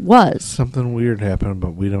exactly what it was. Something weird happened,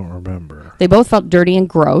 but we don't remember. They both felt dirty and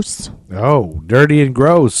gross. Oh, dirty and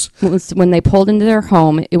gross. When they pulled into their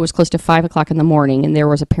home, it was close to 5 o'clock in the morning, and there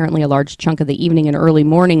was apparently a large chunk of the evening and early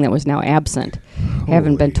morning that was now absent,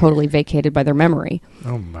 having been totally vacated by their memory.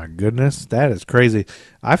 Oh, my goodness. That is crazy.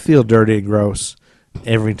 I feel dirty and gross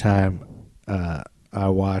every time I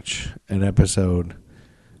watch an episode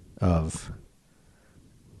of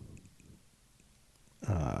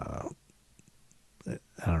I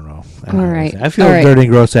don't know. All right. I feel dirty and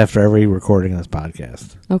gross after every recording of this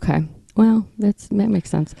podcast. Okay. Well, that makes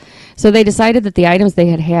sense. So they decided that the items they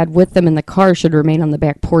had with them in the car should remain on the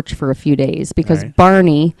back porch for a few days because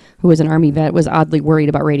Barney, who was an Army vet, was oddly worried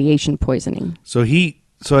about radiation poisoning. So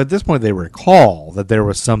at this point they recall that there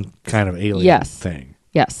was some kind of alien thing.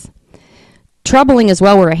 Yes. Troubling as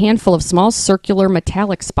well were a handful of small circular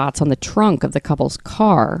metallic spots on the trunk of the couple's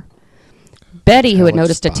car. Betty, who had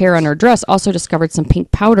noticed a tear on her dress, also discovered some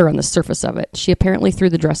pink powder on the surface of it. She apparently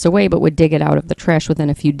threw the dress away, but would dig it out of the trash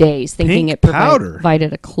within a few days, thinking it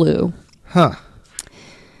provided a clue. Huh.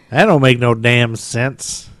 That don't make no damn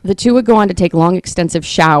sense. The two would go on to take long, extensive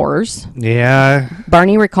showers. Yeah.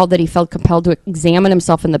 Barney recalled that he felt compelled to examine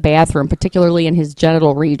himself in the bathroom, particularly in his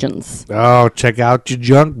genital regions. Oh, check out your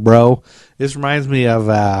junk, bro. This reminds me of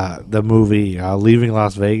the movie Leaving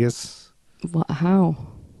Las Vegas. How?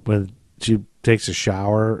 When she takes a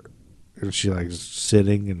shower is she like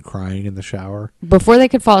sitting and crying in the shower? Before they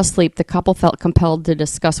could fall asleep, the couple felt compelled to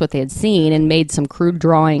discuss what they had seen and made some crude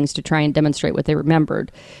drawings to try and demonstrate what they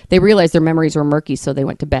remembered. They realized their memories were murky, so they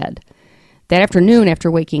went to bed. That afternoon,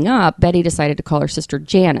 after waking up, Betty decided to call her sister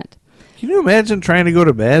Janet. Can you imagine trying to go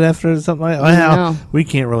to bed after something like that? Well, we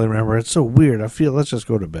can't really remember. It's so weird. I feel let's just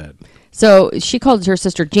go to bed. So she called her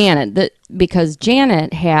sister Janet because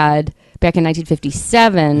Janet had, back in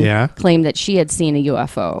 1957, claimed that she had seen a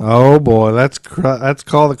UFO. Oh, boy. That's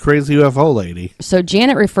called the crazy UFO lady. So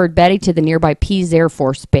Janet referred Betty to the nearby Pease Air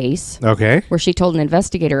Force Base, where she told an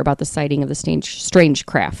investigator about the sighting of the strange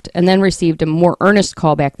craft, and then received a more earnest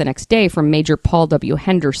call back the next day from Major Paul W.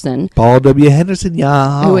 Henderson. Paul W. Henderson,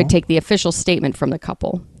 yeah. Who would take the official statement from the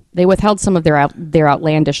couple. They withheld some of their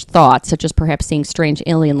outlandish thoughts, such as perhaps seeing strange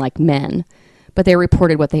alien-like men. But they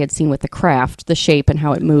reported what they had seen with the craft, the shape, and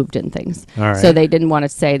how it moved and things. All right. So they didn't want to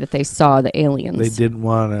say that they saw the aliens. They didn't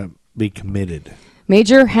want to be committed.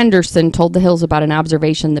 Major Henderson told the Hills about an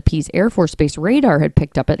observation the Pease Air Force Base radar had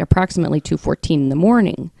picked up at approximately 2:14 in the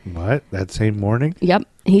morning. What? That same morning? Yep.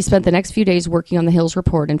 He spent the next few days working on the Hills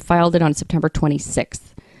report and filed it on September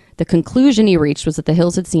 26th. The conclusion he reached was that the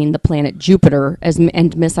Hills had seen the planet Jupiter and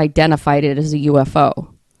misidentified it as a UFO.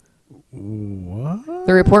 What?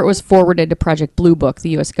 The report was forwarded to Project Blue Book, the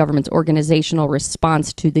U.S. government's organizational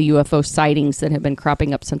response to the UFO sightings that have been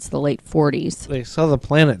cropping up since the late 40s. They saw the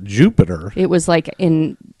planet Jupiter. It was like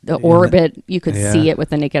in the orbit. You could see it with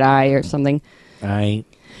the naked eye or something.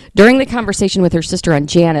 During the conversation with her sister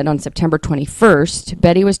Janet on September 21st,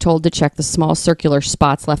 Betty was told to check the small circular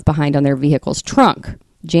spots left behind on their vehicle's trunk.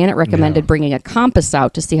 Janet recommended bringing a compass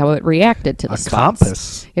out to see how it reacted to the spots. A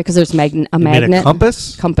compass? Yeah, because there's a magnet. Mean a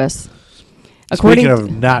compass? Compass. Speaking of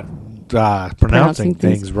not pronouncing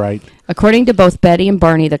things right. According to both Betty and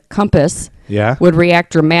Barney, the compass would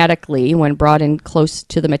react dramatically when brought in close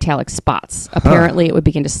to the metallic spots. Apparently, it would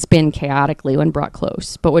begin to spin chaotically when brought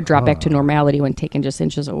close, but would drop back to normality when taken just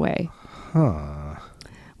inches away.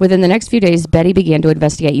 Within the next few days, Betty began to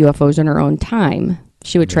investigate UFOs in her own time.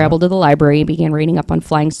 She would travel to the library and began reading up on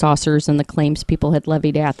flying saucers and the claims people had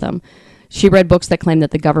levied at them. She read books that claimed that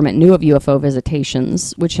the government knew of UFO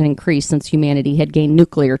visitations, which had increased since humanity had gained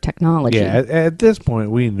nuclear technology. Yeah, at this point,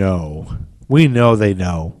 we know. We know they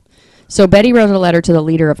know. So Betty wrote a letter to the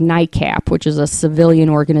leader of NICAP, which is a civilian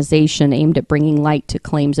organization aimed at bringing light to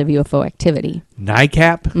claims of UFO activity.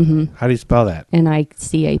 NICAP? Mm-hmm. How do you spell that?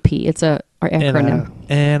 NICAP. It's a acronym.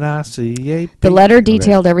 NICAP. The letter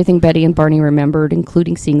detailed everything Betty and Barney remembered,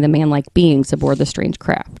 including seeing the man-like beings aboard the strange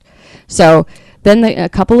craft. So then a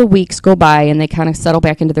couple of weeks go by, and they kind of settle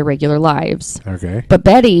back into their regular lives. Okay. But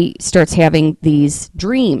Betty starts having these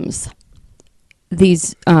dreams.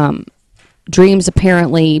 These dreams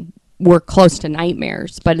apparently were close to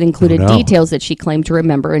nightmares, but it included details that she claimed to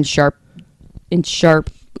remember in sharp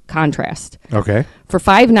contrast. Okay. For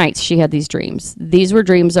 5 nights, she had these dreams. These were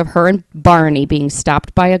dreams of her and Barney being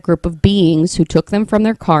stopped by a group of beings who took them from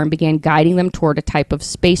their car and began guiding them toward a type of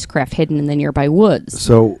spacecraft hidden in the nearby woods.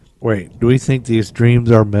 So, wait, do we think these dreams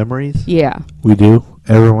are memories? Yeah. We do?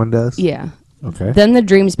 Everyone does? Yeah. Okay. Then the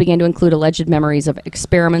dreams began to include alleged memories of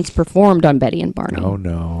experiments performed on Betty and Barney. Oh,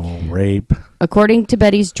 no. Rape. According to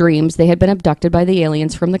Betty's dreams, they had been abducted by the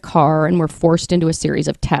aliens from the car and were forced into a series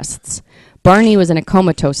of tests. Barney was in a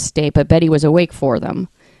comatose state, but Betty was awake for them.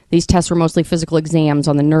 These tests were mostly physical exams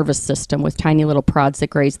on the nervous system with tiny little prods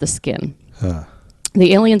that grazed the skin.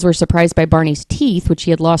 The aliens were surprised by Barney's teeth, which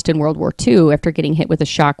he had lost in World War II after getting hit with a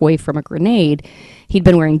shock wave from a grenade. He'd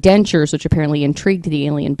been wearing dentures, which apparently intrigued the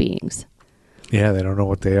alien beings. Yeah, they don't know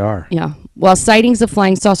what they are. Yeah. While sightings of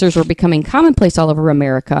flying saucers were becoming commonplace all over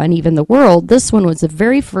America and even the world, this one was the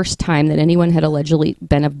very first time that anyone had allegedly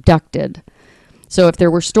been abducted. So if there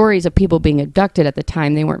were stories of people being abducted at the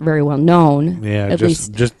time, they weren't very well known. Yeah, at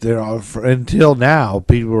least until now,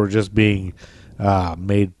 people were just being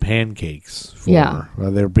made pancakes for. Yeah.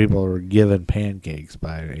 People were given pancakes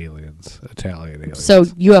by aliens, Italian aliens. So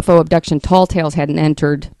UFO abduction tall tales hadn't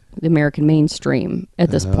entered the American mainstream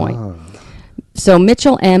at this point. So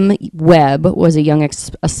Mitchell M. Webb was a young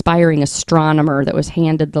aspiring astronomer that was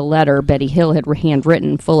handed the letter Betty Hill had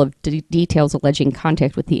handwritten, full of details alleging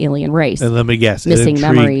contact with the alien race. And let me guess, missing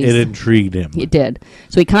memories. It intrigued him. It did.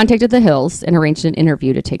 So he contacted the Hills and arranged an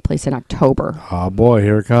interview to take place in October. Oh boy,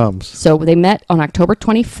 here it comes. So they met on October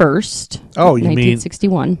 21st. Oh, you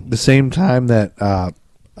 1961. mean the same time that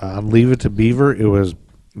on Leave It to Beaver, it was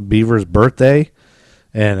Beaver's birthday,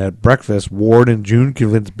 and at breakfast, Ward and June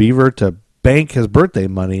convinced Beaver to bank his birthday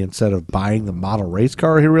money instead of buying the model race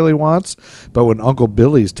car he really wants. But when Uncle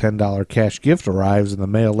Billy's $10 cash gift arrives in the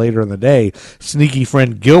mail later in the day, sneaky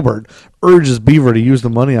friend Gilbert urges Beaver to use the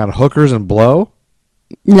money on hookers and blow.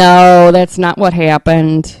 No, that's not what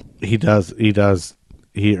happened. He does.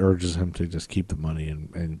 He urges him to just keep the money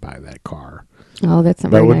and buy that car. Oh, that's not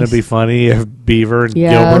But very wouldn't nice. it be funny if Beaver and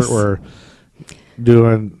Yes. Gilbert were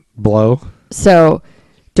doing blow? So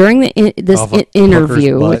during this Off a hooker's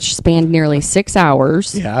interview, butt. which spanned nearly 6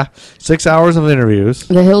 hours, Yeah. 6 hours of interviews.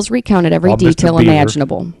 the Hills recounted every All Mr. detail Beaver.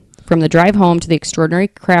 imaginable. From the drive home to the extraordinary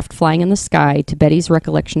craft flying in the sky to Betty's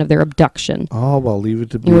recollection of their abduction. Oh, well, leave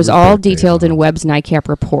it to It Beaver's was all birthday, detailed huh? in Webb's NICAP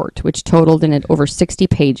report, which totaled in it over 60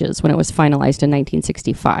 pages when it was finalized in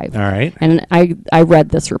 1965. All right. And I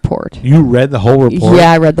read this report. You read the whole report? Yeah,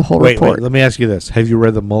 I read the whole Wait, report. let me ask you this. Have you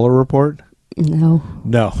read the Mueller report? No.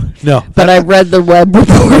 No. But I read the Webb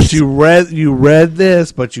report. But you read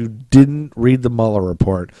this, but you didn't read the Mueller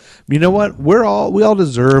report. You know what? We all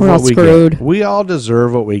deserve We're what all we screwed. get. We all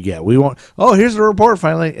deserve what we get. We want. Oh, here's the report.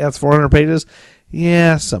 Finally, that's 400 pages.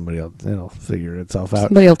 Yeah, somebody will figure itself out.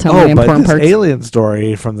 Somebody will tell me the but important this parts. alien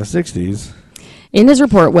story from the 60s. In his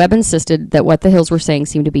report, Webb insisted that what the Hills were saying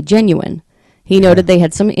seemed to be genuine. He noted they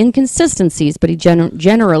had some inconsistencies, but he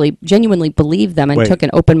genuinely believed them and Wait. took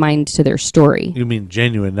an open mind to their story. You mean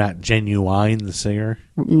genuine, not Genuine, the singer?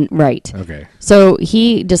 Right. Okay. So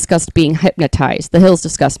he discussed being hypnotized. The Hills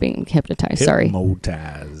discussed being hypnotized. Sorry.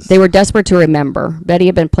 Hypnotized. They were desperate to remember. Betty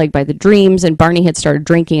had been plagued by the dreams, and Barney had started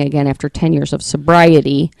drinking again after 10 years of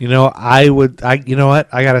sobriety. You know, you know what?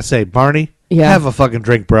 I got to say, Barney, Yeah. have a fucking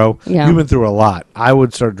drink, bro. Yeah. You've been through a lot. I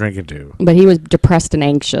would start drinking too. But he was depressed and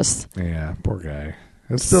anxious. Yeah, poor guy.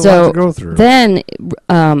 It's still a lot to go through. Then,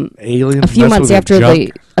 Aliens a few mess months with your after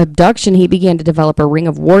junk. the abduction, he began to develop a ring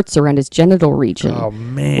of warts around his genital region, Oh,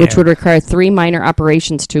 man. which would require 3 minor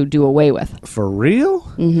operations to do away with. For real?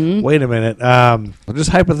 Mm-hmm. Wait a minute. Just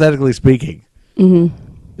hypothetically speaking,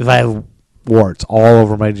 if I have warts all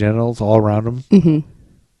over my genitals, all around them,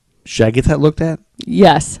 should I get that looked at?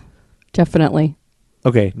 Yes, definitely.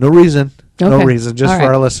 Okay, no reason. No Okay. reason. Just All for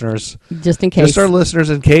right. our listeners. Just in case. Just our listeners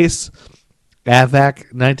in case AVAC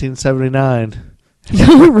 1979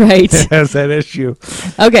 Right. has that issue.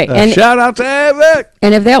 Okay. And Shout out to AVAC!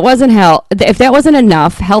 And if that wasn't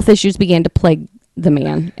enough, health issues began to plague the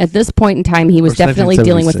man. At this point in time, he was Of course, definitely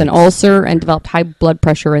dealing with an 1976. ulcer and developed high blood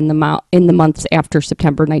pressure in the months after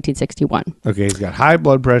September 1961. Okay, he's got high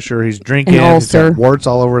blood pressure. He's drinking. An ulcer. He's got warts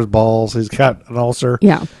all over his balls. He's got an ulcer.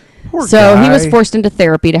 Yeah. Poor So he was guy. forced into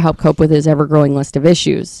therapy to help cope with his ever-growing list of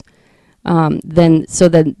issues. Then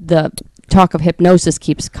the talk of hypnosis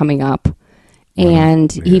keeps coming up.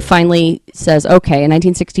 And he finally says, okay, in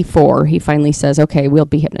 1964, he finally says, okay, we'll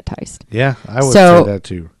be hypnotized. Yeah, I would So- say that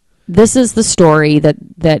too. This is the story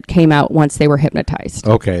that came out once they were hypnotized.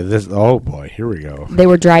 Okay, oh boy, here we go. They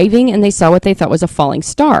were driving and they saw what they thought was a falling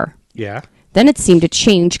star. Yeah. Then it seemed to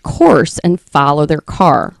change course and follow their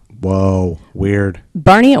car. Whoa, weird.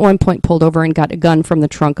 Barney at one point pulled over and got a gun from the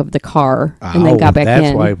trunk of the car and then got back that's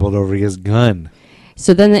in. why he pulled over his gun.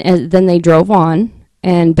 So then they drove on,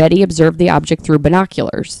 and Betty observed the object through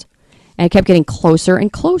binoculars. And it kept getting closer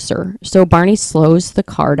and closer. So Barney slows the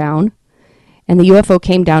car down, and the UFO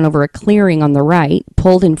came down over a clearing on the right,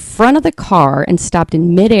 pulled in front of the car, and stopped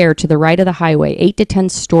in midair to the right of the highway, 8 to 10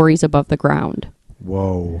 stories above the ground.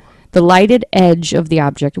 Whoa. The lighted edge of the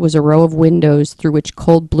object was a row of windows through which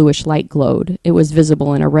cold bluish light glowed. It was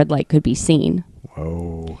visible, and a red light could be seen.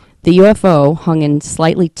 Whoa. The UFO, hung in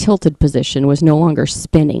slightly tilted position, was no longer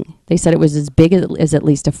spinning. They said it was as big as at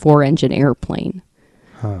least a 4-engine airplane.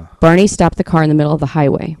 Huh. Barney stopped the car in the middle of the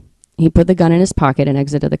highway. He put the gun in his pocket and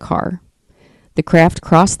exited the car. The craft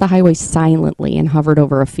crossed the highway silently and hovered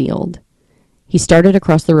over a field. He started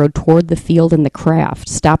across the road toward the field and the craft,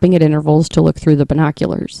 stopping at intervals to look through the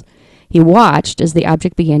binoculars. He watched as the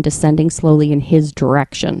object began descending slowly in his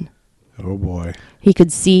direction. Oh boy. He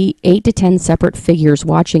could see 8 to 10 separate figures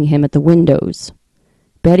watching him at the windows.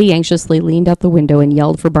 Betty anxiously leaned out the window and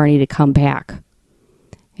yelled for Barney to come back.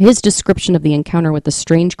 His description of the encounter with the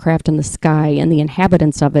strange craft in the sky and the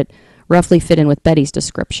inhabitants of it roughly fit in with Betty's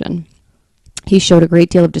description. He showed a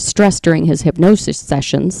great deal of distress during his hypnosis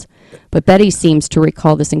sessions, but Betty seems to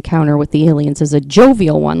recall this encounter with the aliens as a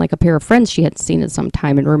jovial one, like a pair of friends she had seen at some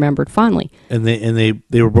time and remembered fondly. And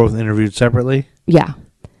they were both interviewed separately? Yeah.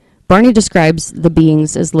 Barney describes the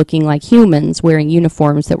beings as looking like humans, wearing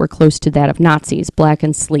uniforms that were close to that of Nazis, black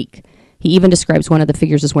and sleek. He even describes one of the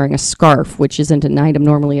figures as wearing a scarf, which isn't an item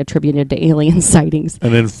normally attributed to alien sightings.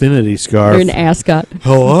 An infinity scarf. Or an ascot.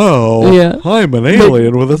 Hello. Yeah. I'm an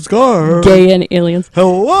alien with a scarf. Gay and aliens.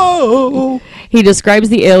 Hello. He describes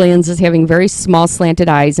the aliens as having very small slanted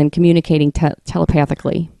eyes and communicating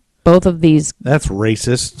telepathically. Both of these... That's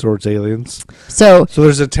racist towards aliens. So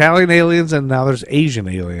there's Italian aliens and now there's Asian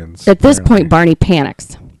aliens. At this point, Barney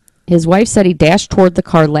panics. His wife said he dashed toward the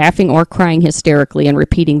car, laughing or crying hysterically and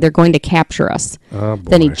repeating, "They're going to capture us." Oh, boy.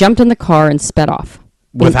 Then he jumped in the car and sped off.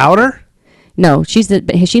 Without her? No, she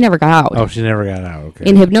never got out. Oh, she never got out. Okay.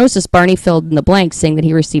 In hypnosis, Barney filled in the blanks, saying that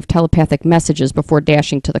he received telepathic messages before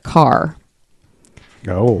dashing to the car.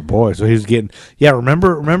 Oh boy! So he was getting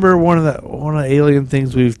Remember one of the alien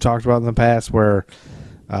things we've talked about in the past where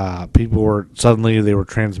people were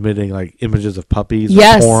transmitting like images of puppies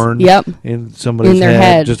or porn in somebody's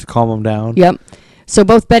head just to calm them down. Yep. So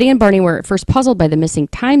both Betty and Barney were at first puzzled by the missing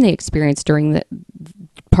time they experienced during the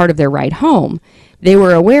part of their ride home. They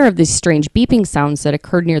were aware of these strange beeping sounds that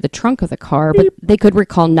occurred near the trunk of the car, but they could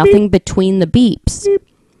recall nothing between the beeps.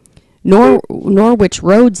 Nor which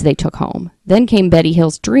roads they took home. Then came Betty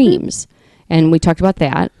Hill's dreams, and we talked about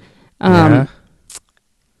that.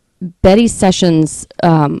 Betty's sessions,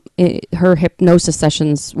 her hypnosis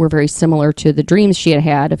sessions were very similar to the dreams she had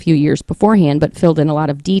had a few years beforehand, but filled in a lot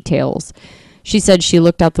of details. She said she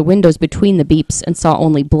looked out the windows between the beeps and saw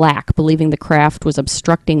only black, believing the craft was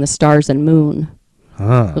obstructing the stars and moon.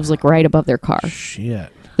 It was like right above their car.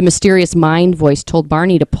 Shit. The mysterious mind voice told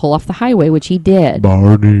Barney to pull off the highway, which he did.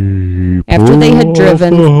 Barney. After they had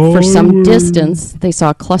driven for some distance, they saw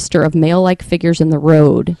a cluster of male-like figures in the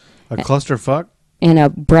road. A clusterfuck? And a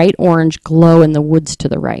bright orange glow in the woods to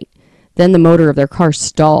the right. Then the motor of their car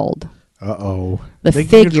stalled. Uh-oh. The they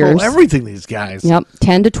figures... can control everything, these guys. Yep.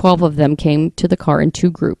 10 to 12 of them came to the car in two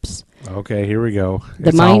groups. Okay, here we go.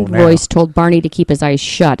 The mind voice told Barney to keep his eyes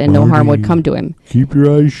shut and no harm would come to him. Keep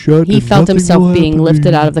your eyes shut. He felt himself being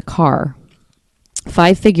lifted out of the car.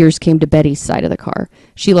 5 figures came to Betty's side of the car.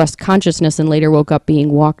 She lost consciousness and later woke up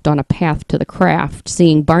being walked on a path to the craft,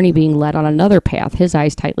 seeing Barney being led on another path, his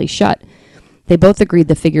eyes tightly shut. They both agreed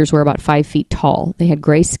the figures were about 5 feet tall. They had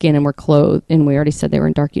gray skin and were clothed, and we already said they were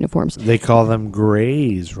in dark uniforms. They call them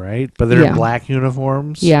grays, right? But they're in black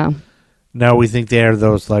uniforms? Yeah. No, we think they are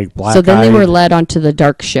those like black. So then they were led onto the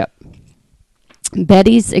dark ship.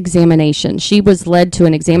 Betty's examination. She was led to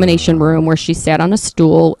an examination room where she sat on a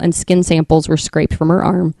stool and skin samples were scraped from her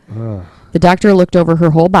arm. The doctor looked over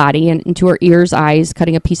her whole body and into her ears, eyes,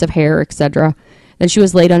 cutting a piece of hair, etc. Then she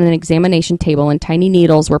was laid on an examination table and tiny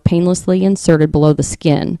needles were painlessly inserted below the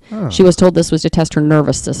skin. She was told this was to test her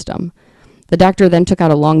nervous system. The doctor then took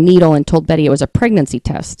out a long needle and told Betty it was a pregnancy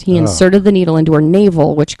test. He inserted the needle into her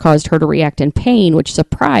navel, which caused her to react in pain, which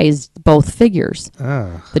surprised both figures.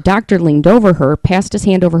 The doctor leaned over her, passed his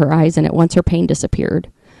hand over her eyes, and at once her pain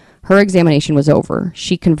disappeared. Her examination was over.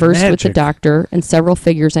 She conversed with the doctor, and several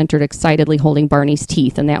figures entered excitedly holding Barney's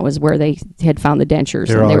teeth, and that was where they had found the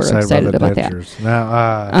dentures, and they were excited about that.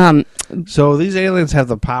 Now, so these aliens have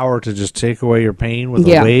the power to just take away your pain with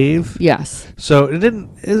a wave? Yes. So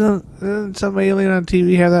isn't some alien on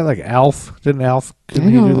TV have that, like Alf? Didn't Alf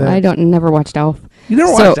do that? I never watched Alf. You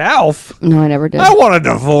never watched Alf? No, I never did. I want a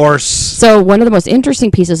divorce. So one of the most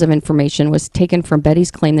interesting pieces of information was taken from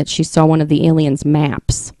Betty's claim that she saw one of the aliens'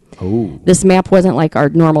 maps. This map wasn't like our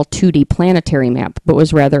normal 2D planetary map, but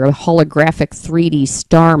was rather a holographic 3D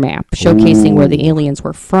star map showcasing where the aliens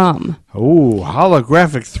were from.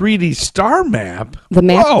 Holographic 3D star map? The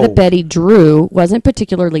map that Betty drew wasn't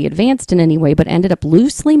particularly advanced in any way, but ended up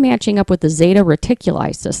loosely matching up with the Zeta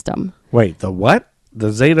Reticuli system. Wait, the what?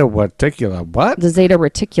 The Zeta Reticuli what? The Zeta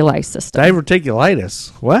Reticuli system.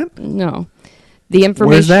 Diverticulitis. What? No. The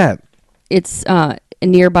information... Where's that? It's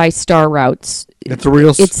nearby star routes. It's a real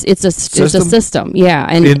it's a system, yeah.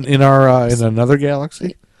 And in our in another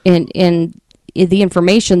galaxy. And the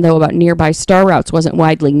information though about nearby star routes wasn't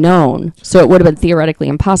widely known, so it would have been theoretically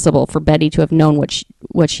impossible for Betty to have known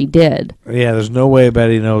what she did. Yeah, there's no way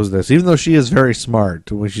Betty knows this, even though she is very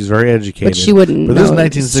smart, when she's very educated. But she wouldn't know this is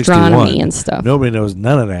 1961. Astronomy and stuff. Nobody knows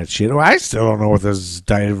none of that shit. Well, I still don't know what this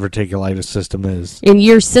diverticulitis system is. In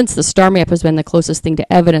years since, the star map has been the closest thing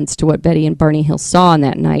to evidence to what Betty and Barney Hill saw on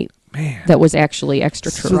that night. Man. That was actually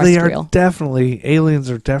extraterrestrial. So they are aliens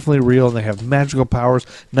are definitely real, and they have magical powers.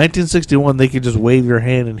 1961, they could just wave your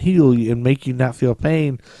hand and heal you and make you not feel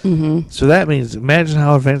pain. Mm-hmm. So that means, imagine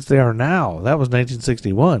how advanced they are now. That was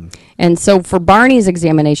 1961. And so for Barney's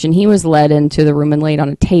examination, he was led into the room and laid on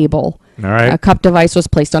a table. All right. A cup device was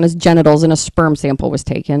placed on his genitals, and a sperm sample was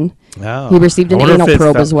taken. Oh. He received an anal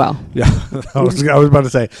probe as well. Yeah, I was about to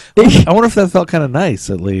say. I wonder if that felt kind of nice,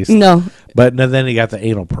 at least. No. But then he got the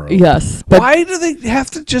anal probe. Yes. Why do they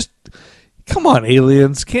have to just... Come on,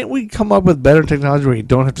 aliens. Can't we come up with better technology where you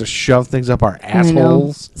don't have to shove things up our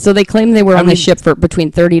assholes? So they claim they were on the ship for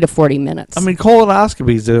between 30 to 40 minutes. I mean,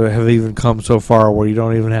 colonoscopies have even come so far where you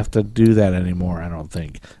don't even have to do that anymore, I don't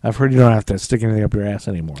think. I've heard you don't have to stick anything up your ass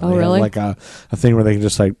anymore. Oh, they really? have like a thing where they can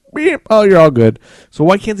just like, beep, oh, you're all good. So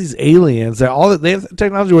why can't these aliens, they have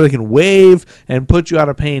technology where they can wave and put you out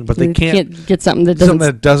of pain, but they can't get something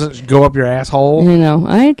that doesn't go up your asshole? You know,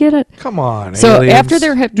 I get it. Come on, so aliens. After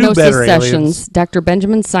their hypnosis better, sessions, aliens. Dr.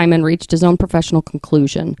 Benjamin Simon reached his own professional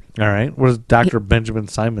conclusion. All right. What is Dr. Benjamin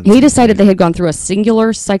Simon? He decided they had gone through a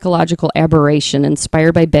singular psychological aberration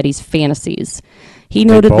inspired by Betty's fantasies. He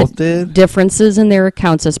noted the differences in their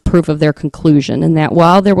accounts as proof of their conclusion, and that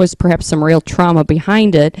while there was perhaps some real trauma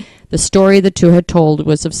behind it, the story the two had told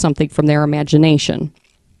was of something from their imagination.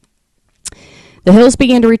 The Hills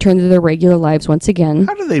began to return to their regular lives once again.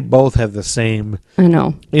 How do they both have the same... I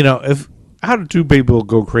know. You know, how do two people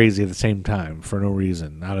go crazy at the same time for no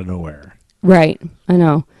reason, out of nowhere? Right. I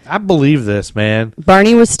know. I believe this, man.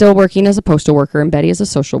 Barney was still working as a postal worker and Betty as a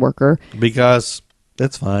social worker. Because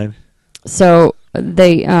that's fine. So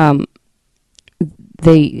things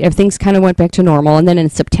kind of went back to normal. And then in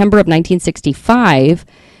September of 1965,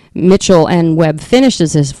 Mitchell and Webb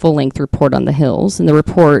finishes his full-length report on the Hills. And the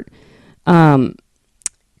report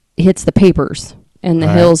hits the papers. And the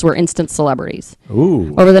Hills were instant celebrities.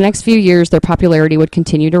 Ooh. Over the next few years, their popularity would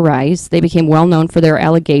continue to rise. They became well known for their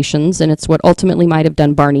allegations, and it's what ultimately might have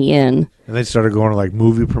done Barney in. And they started going to like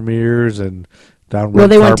movie premieres and down Well,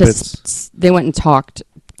 red carpets. they went and talked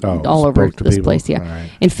all over this people. place. Yeah. Right.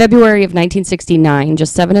 In February of 1969,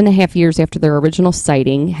 just 7.5 years after their original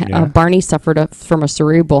sighting, Barney suffered from a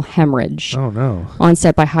cerebral hemorrhage. Oh no!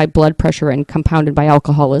 Onset by high blood pressure and compounded by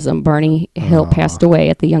alcoholism. Barney Hill passed away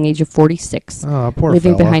at the young age of 46, poor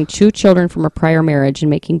leaving fella. behind 2 children from a prior marriage and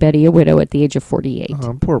making Betty a widow at the age of 48.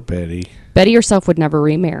 Oh, poor Betty. Betty herself would never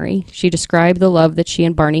remarry. She described the love that she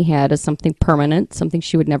and Barney had as something permanent, something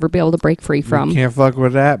she would never be able to break free from. You can't fuck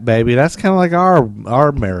with that, baby. That's kind of like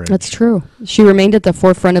our marriage. That's true. She remained at the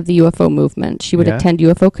forefront of the UFO movement. She would attend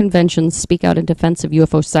UFO conventions, speak out in defense of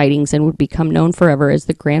UFO sightings, and would become known forever as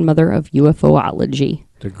the grandmother of UFOlogy.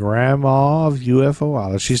 The grandma of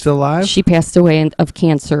UFOlogy. Is she still alive? She passed away of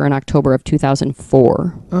cancer in October of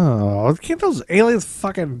 2004. Oh, can't those aliens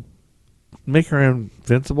fucking make her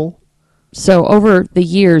invincible? So over the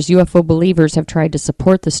years, UFO believers have tried to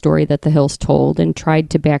support the story that the Hills told and tried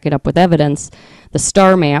to back it up with evidence. The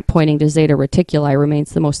star map pointing to Zeta Reticuli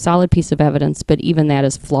remains the most solid piece of evidence, but even that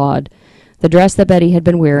is flawed. The dress that Betty had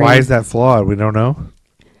been wearing... Why is that flawed? We don't know?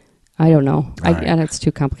 I don't know. It's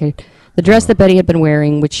too complicated. The dress that Betty had been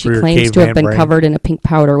wearing, which she claims to have been covered in a pink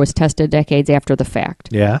powder, was tested decades after the fact.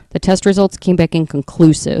 Yeah? The test results came back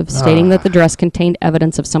inconclusive, stating that the dress contained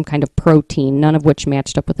evidence of some kind of protein, none of which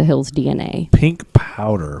matched up with the Hills' DNA. Pink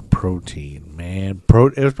powder protein, man.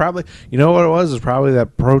 It was probably, you know what it was? It was probably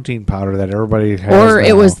that protein powder that everybody has. Or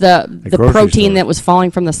it was the protein store. that was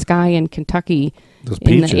falling from the sky in Kentucky those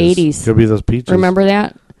in peaches. the 80s. Could be those peaches. Remember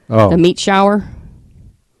that? Oh. The meat shower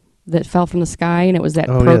that fell from the sky, and it was that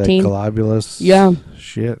protein. Yeah, that globulous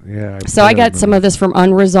shit. Yeah. So I got some of this from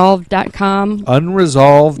unresolved.com.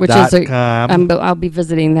 Unresolved.com. I'll be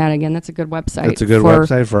visiting that again. That's a good website. That's a good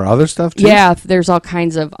website for other stuff, too? Yeah, there's all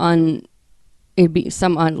kinds of it'd be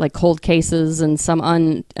some like cold cases and some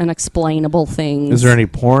unexplainable things. Is there any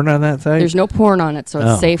porn on that site? There's no porn on it, so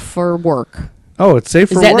it's safe for work. Oh, it's safe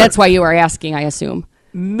for work? That's why you are asking, I assume.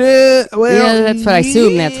 No, well, yeah, that's what I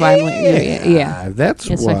assume. That's why I'm like, yeah. That's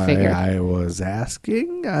why I was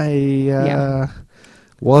asking. I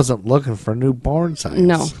wasn't looking for new porn sites.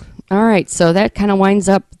 No. All right, so that kind of winds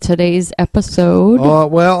up today's episode.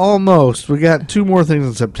 Well, almost. We got 2 more things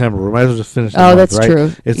in September. We might as well just finish the month, that's right?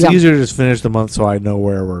 true. It's easier to just finish the month so I know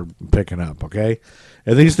where we're picking up, okay?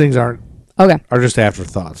 And these things are just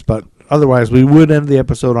afterthoughts. But otherwise, we would end the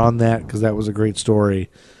episode on that because that was a great story.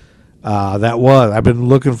 I've been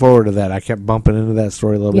looking forward to that. I kept bumping into that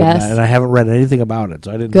story a little bit, and I haven't read anything about it,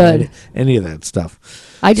 so I didn't know any of that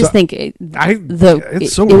stuff. I just think it's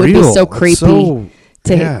so real. It would be so creepy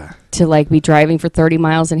to like be driving for 30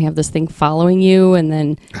 miles and have this thing following you, and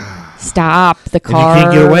then stop the car. And you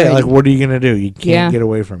can't get away. Like, what are you going to do? You can't get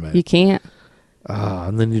away from it. You can't.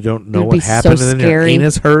 And then you don't know what happened, and then your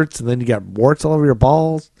anus hurts, and then you got warts all over your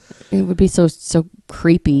balls. It would be so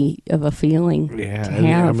creepy of a feeling. Yeah, to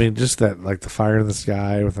have. I mean, just that, like the fire in the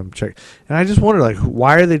sky with them checking. And I just wonder, like,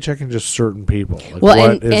 why are they checking just certain people? Like,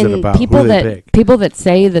 what is it about? People who they pick? People that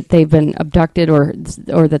say that they've been abducted or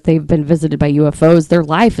that they've been visited by UFOs, their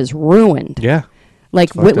life is ruined. Yeah,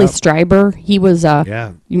 like Whitley Strieber, he was.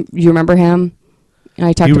 You remember him?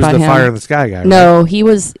 I talked He was about the him. Fire in the Sky guy, right? No, he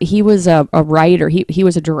was a writer. He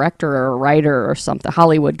was a director or a writer or something,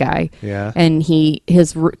 Hollywood guy. Yeah. And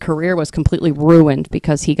his career was completely ruined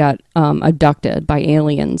because he got abducted by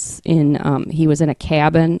aliens. He was in a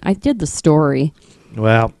cabin. I did the story,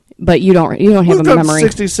 Well, but you don't have we've a done memory.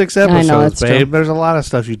 66 I know, episodes, that's babe. true. There's a lot of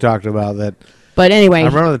stuff you talked about that. But anyway, I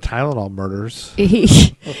remember the Tylenol murders.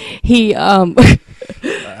 he got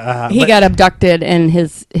abducted, and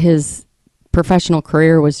his professional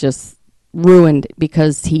career was just ruined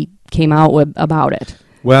because he came out about it.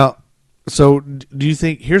 Well, so do you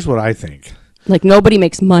think? Here's what I think. Like, nobody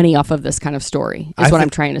makes money off of this kind of story, is what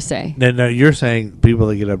I'm trying to say. No, you're saying people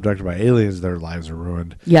that get abducted by aliens, their lives are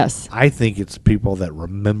ruined. Yes. I think it's people that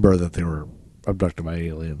remember that they were abducted by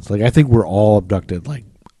aliens. Like, I think we're all abducted like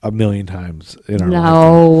a million times in our life.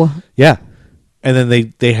 No. Yeah. And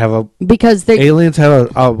then they have Because aliens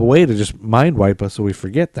have a way to just mind wipe us so we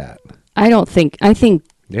forget that. I think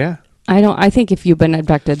Yeah. if you've been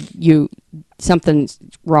abducted, something's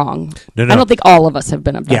wrong. No. I don't think all of us have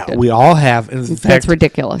been abducted. Yeah, we all have. In fact, That's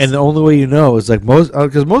ridiculous. And the only way you know is like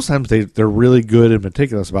because most times they're really good and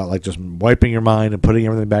meticulous about like just wiping your mind and putting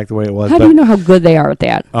everything back the way it was. How do you know how good they are at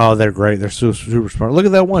that? Oh, they're great. They're super smart. Look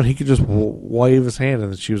at that one. He could just wave his hand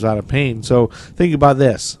and she was out of pain. So think about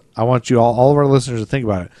this. I want you all of our listeners to think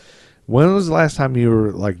about it. When was the last time you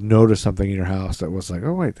were like noticed something in your house that was like,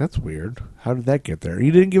 oh wait, that's weird. How did that get there?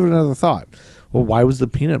 You didn't give it another thought. Well, why was the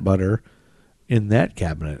peanut butter in that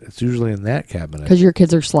cabinet? It's usually in that cabinet. Because your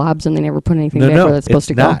kids are slobs and they never put anything back where that's supposed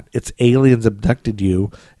to not. go. It's aliens abducted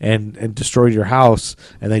you and destroyed your house,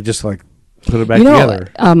 and they just like put it back together.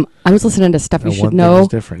 I was listening to Stuff You And Should one thing Know. is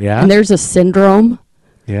different. Yeah. And there's a syndrome.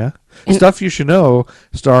 Yeah. And- Stuff You Should Know,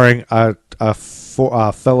 starring a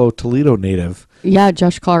fellow Toledo native. Yeah,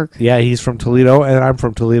 Josh Clark. Yeah, he's from Toledo, and I'm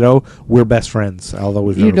from Toledo. We're best friends, although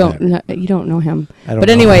we've You never met. you don't know him. I don't But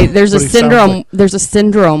know anyway, him. there's a But he sounds syndrome. like- There's a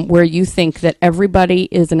syndrome where you think that everybody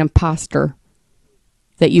is an imposter.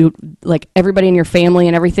 That everybody in your family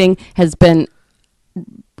and everything has been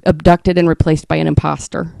abducted and replaced by an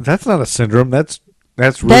imposter. That's not a syndrome. That's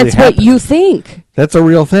really That's what happening. you think. That's a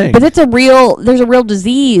real thing. But there's a real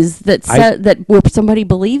disease that where somebody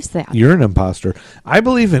believes that. You're an imposter. I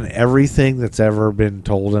believe in everything that's ever been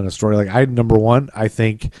told in a story. Like number one, I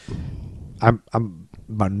think I'm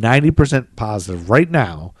about 90% positive right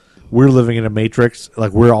now. We're living in a matrix.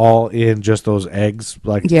 Like we're all in just those eggs,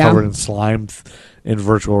 like covered in slime in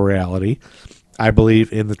virtual reality. I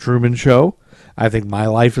believe in the Truman Show. I think my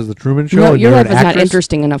life is the Truman Show. No, and your you're life an is not actress.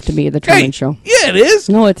 interesting enough to be the Truman Show. Yeah, it is.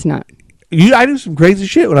 No, it's not. I do some crazy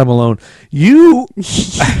shit when I'm alone. You,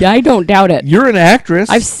 Yeah, I don't doubt it. you're an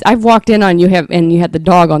actress. I've walked in on you and you had the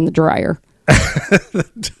dog on the dryer.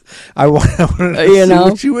 I want to see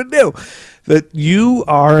what you would do. That you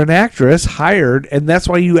are an actress hired, and that's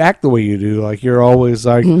why you act the way you do. Like you're always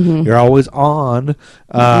you're always on.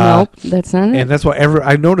 Nope, that's not it. And that's why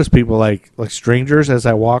I notice people like strangers as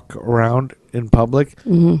I walk around in public.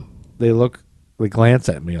 Mm-hmm. They glance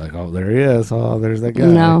at me like, oh, there he is. Oh, there's that guy.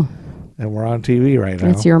 No. And we're on TV right now.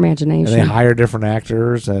 That's your imagination. And they hire different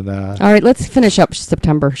actors. And all right, let's finish up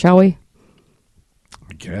September, shall we?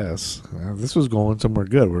 I guess this was going somewhere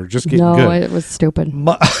good. We were just getting good. No, it was stupid.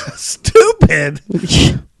 Stupid.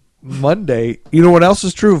 Monday. You know what else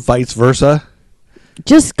is true? Vice versa.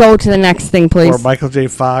 Just go to the next thing, please. Or Michael J.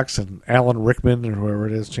 Fox and Alan Rickman or whoever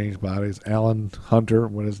it is changed bodies. Alan Hunter,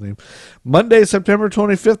 what is his name? Monday, September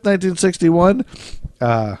 25th, 1961.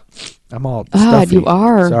 I'm all stuffy. You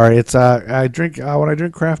are. Sorry, it's I drink when I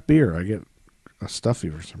drink craft beer, I get a stuffy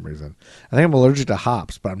for some reason. I think I'm allergic to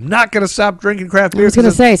hops, but I'm not going to stop drinking craft beer. I was going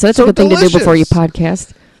to say, so that's a good thing to do before you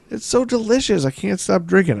podcast. It's so delicious. I can't stop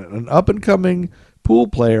drinking it. An up-and-coming pool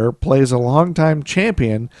player plays a longtime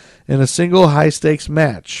champion in a single high-stakes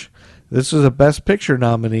match. This is a Best Picture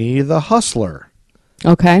nominee, The Hustler.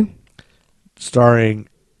 Okay. Starring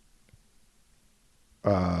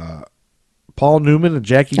Paul Newman and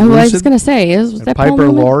Jackie Gleason. I was going to say, was and that Paul Piper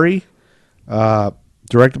Newman? Laurie.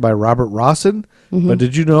 Directed by Robert Rossen. Mm-hmm. But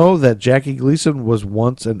did you know that Jackie Gleason was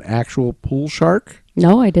once an actual pool shark?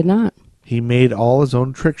 No, I did not. He made all his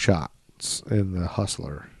own trick shots in The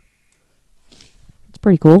Hustler. It's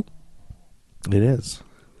pretty cool. It is.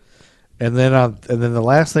 And then the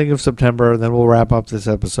last thing of September, and then we'll wrap up this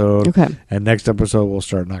episode. Okay. And next episode we'll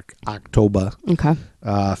start in October. Okay.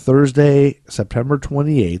 Thursday, September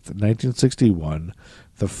 28th, 1961,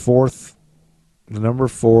 the number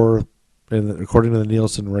 4, and according to the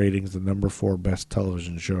Nielsen ratings, the number 4 best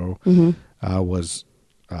television show was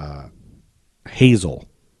Hazel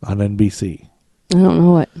on NBC. I don't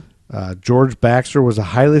know it. George Baxter was a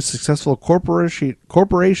highly successful corporation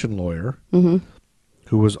lawyer. Mm-hmm.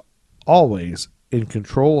 who was always in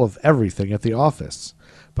control of everything at the office,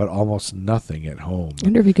 but almost nothing at home. I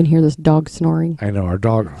wonder if you can hear this dog snoring. I know, our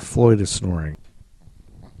dog, Floyd, is snoring.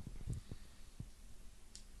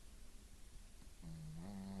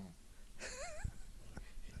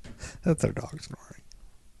 That's our dog snoring.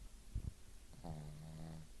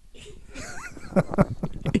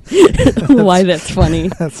 Why that's funny.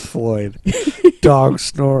 That's Floyd. Dog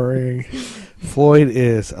snoring. Floyd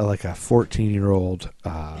is like a 14-year-old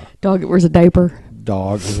Dog that wears a diaper.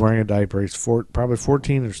 Dog. He's wearing a diaper. He's probably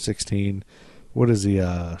 14 or 16. What is he,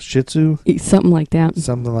 Shih Tzu? Something like that.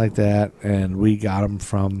 Something like that. And we got him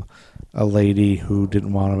from a lady who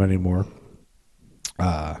didn't want him anymore.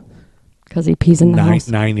 Because he pees in the house.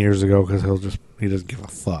 9 years ago, because he doesn't give a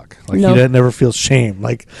fuck. Like, Nope. he never feels shame.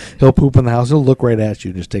 Like, he'll poop in the house. He'll look right at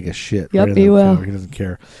you and just take a shit. Yep, right he will. He doesn't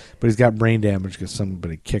care. But he's got brain damage because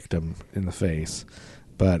somebody kicked him in the face.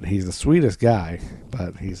 But he's the sweetest guy,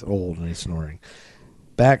 but he's old and he's snoring.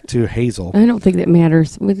 Back to Hazel. I don't think that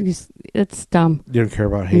matters. It's dumb. You don't care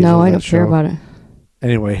about Hazel? No, I don't care about it.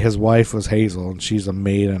 Anyway, his wife was Hazel, and she's a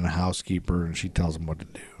maid and a housekeeper, and she tells him what to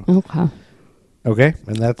do. Okay. Okay,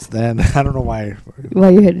 and that's then. I don't know why. Why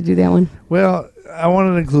you had to do that one? Well, I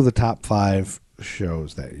wanted to include the top 5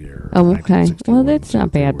 shows that year. Oh, okay. Well, that's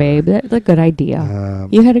not bad, babe. That's a good idea.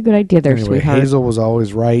 You had a good idea there, anyway, sweetheart. Hazel was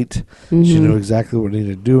always right. Mm-hmm. She knew exactly what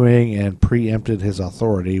needed doing and preempted his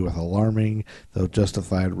authority with alarming, though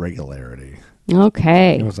justified regularity.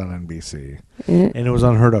 Okay. It was on NBC. And it was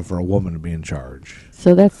unheard of for a woman to be in charge.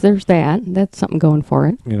 So there's that. That's something going for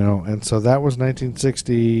it. You know, and so that was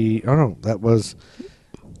 1960. Oh, no, that was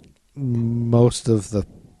most of the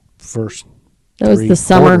first That was the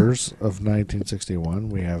summer quarters of 1961.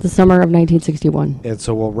 We have the summer of 1961. And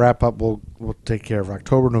so we'll wrap up. We'll take care of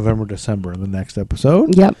October, November, December in the next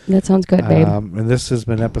episode. Yep, that sounds good, babe. And this has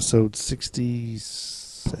been episode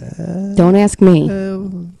 67. Don't ask me.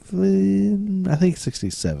 I think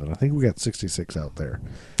 67. I think we got 66 out there.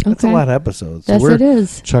 That's a Okay. lot of episodes. Yes, we're it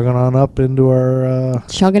is. chugging on up into our...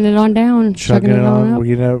 Chugging it on down. chugging it on. up.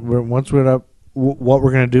 You know, once we're up, what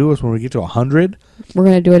we're going to do is when we get to 100... We're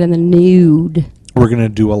going to do it in the nude. We're going to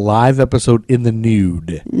do a live episode in the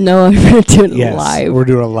nude. No, I'm going to do it Yes, live. we're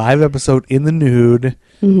doing a live episode in the nude,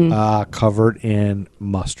 covered in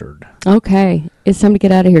mustard. Okay. It's time to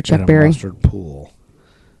get out of here, Chuck in a Berry. mustard pool.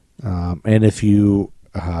 And if you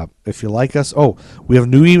like us, we have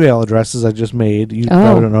new email addresses I just made. You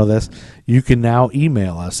probably don't know this. You can now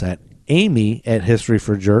email us at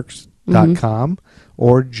amy@historyforjerks.com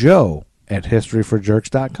or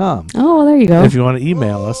joe@historyforjerks.com. Oh, well, there you go. If you want to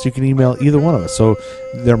email us, you can email either one of us. So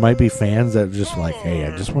there might be fans that just like, hey,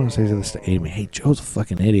 I just want to say this to Amy. Hey, Joe's a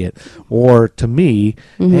fucking idiot. Or to me,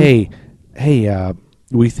 hey,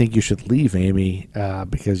 we think you should leave, Amy,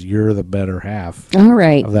 because you're the better half All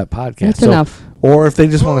right. of that podcast. That's enough. Or if they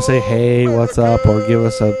just want to say, hey, what's up, or give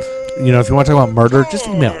us a, if you want to talk about murder, just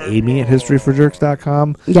email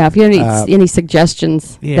amy@historyforjerks.com. Yeah, if you have any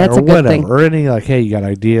suggestions, that's or a good whatever. thing. Or any, like, hey, you got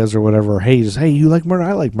ideas or whatever. Hey, you like murder?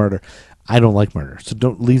 I like murder. I don't like murder. So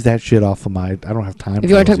don't leave that shit off of my, I don't have time If for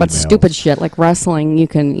you want to talk those about emails. stupid shit like wrestling, you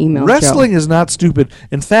can email Wrestling is not stupid.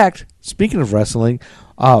 In fact, speaking of wrestling,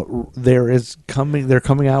 they're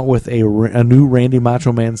coming out with a new Randy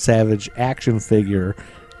Macho Man Savage action figure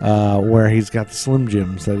where he's got the Slim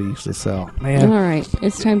Jims that he used to sell. Joe. Man, All right,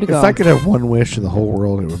 it's time to go. if I could have one wish in the whole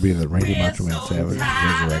world, it would be that Randy Macho Man Savage is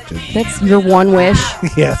resurrected. That's your one wish?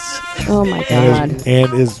 Yes. Oh, my God.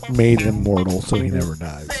 And is made immortal so he never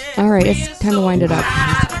dies. All right, it's time to wind it up.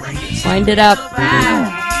 Wind it up.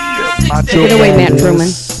 Macho Take it away, Matt Truman.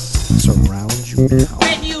 Surrounds you now.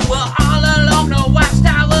 When you were all alone, no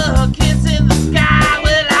watchtower, kiss in the sky.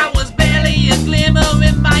 Well, I was barely a glimmer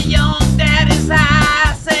in my young daddy's eye.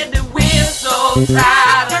 I said that we're so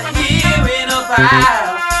tired of hearing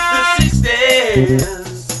about the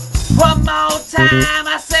 60s. One more time,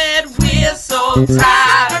 I said we're so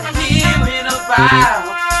tired of hearing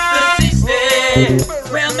about the 60s.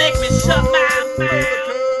 Well, make me shut my mouth.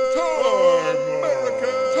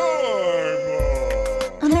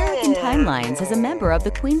 American Timelines is a member of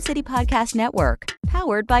the Queen City Podcast Network,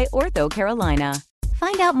 powered by Ortho Carolina.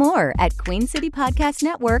 Find out more at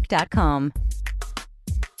queencitypodcastnetwork.com.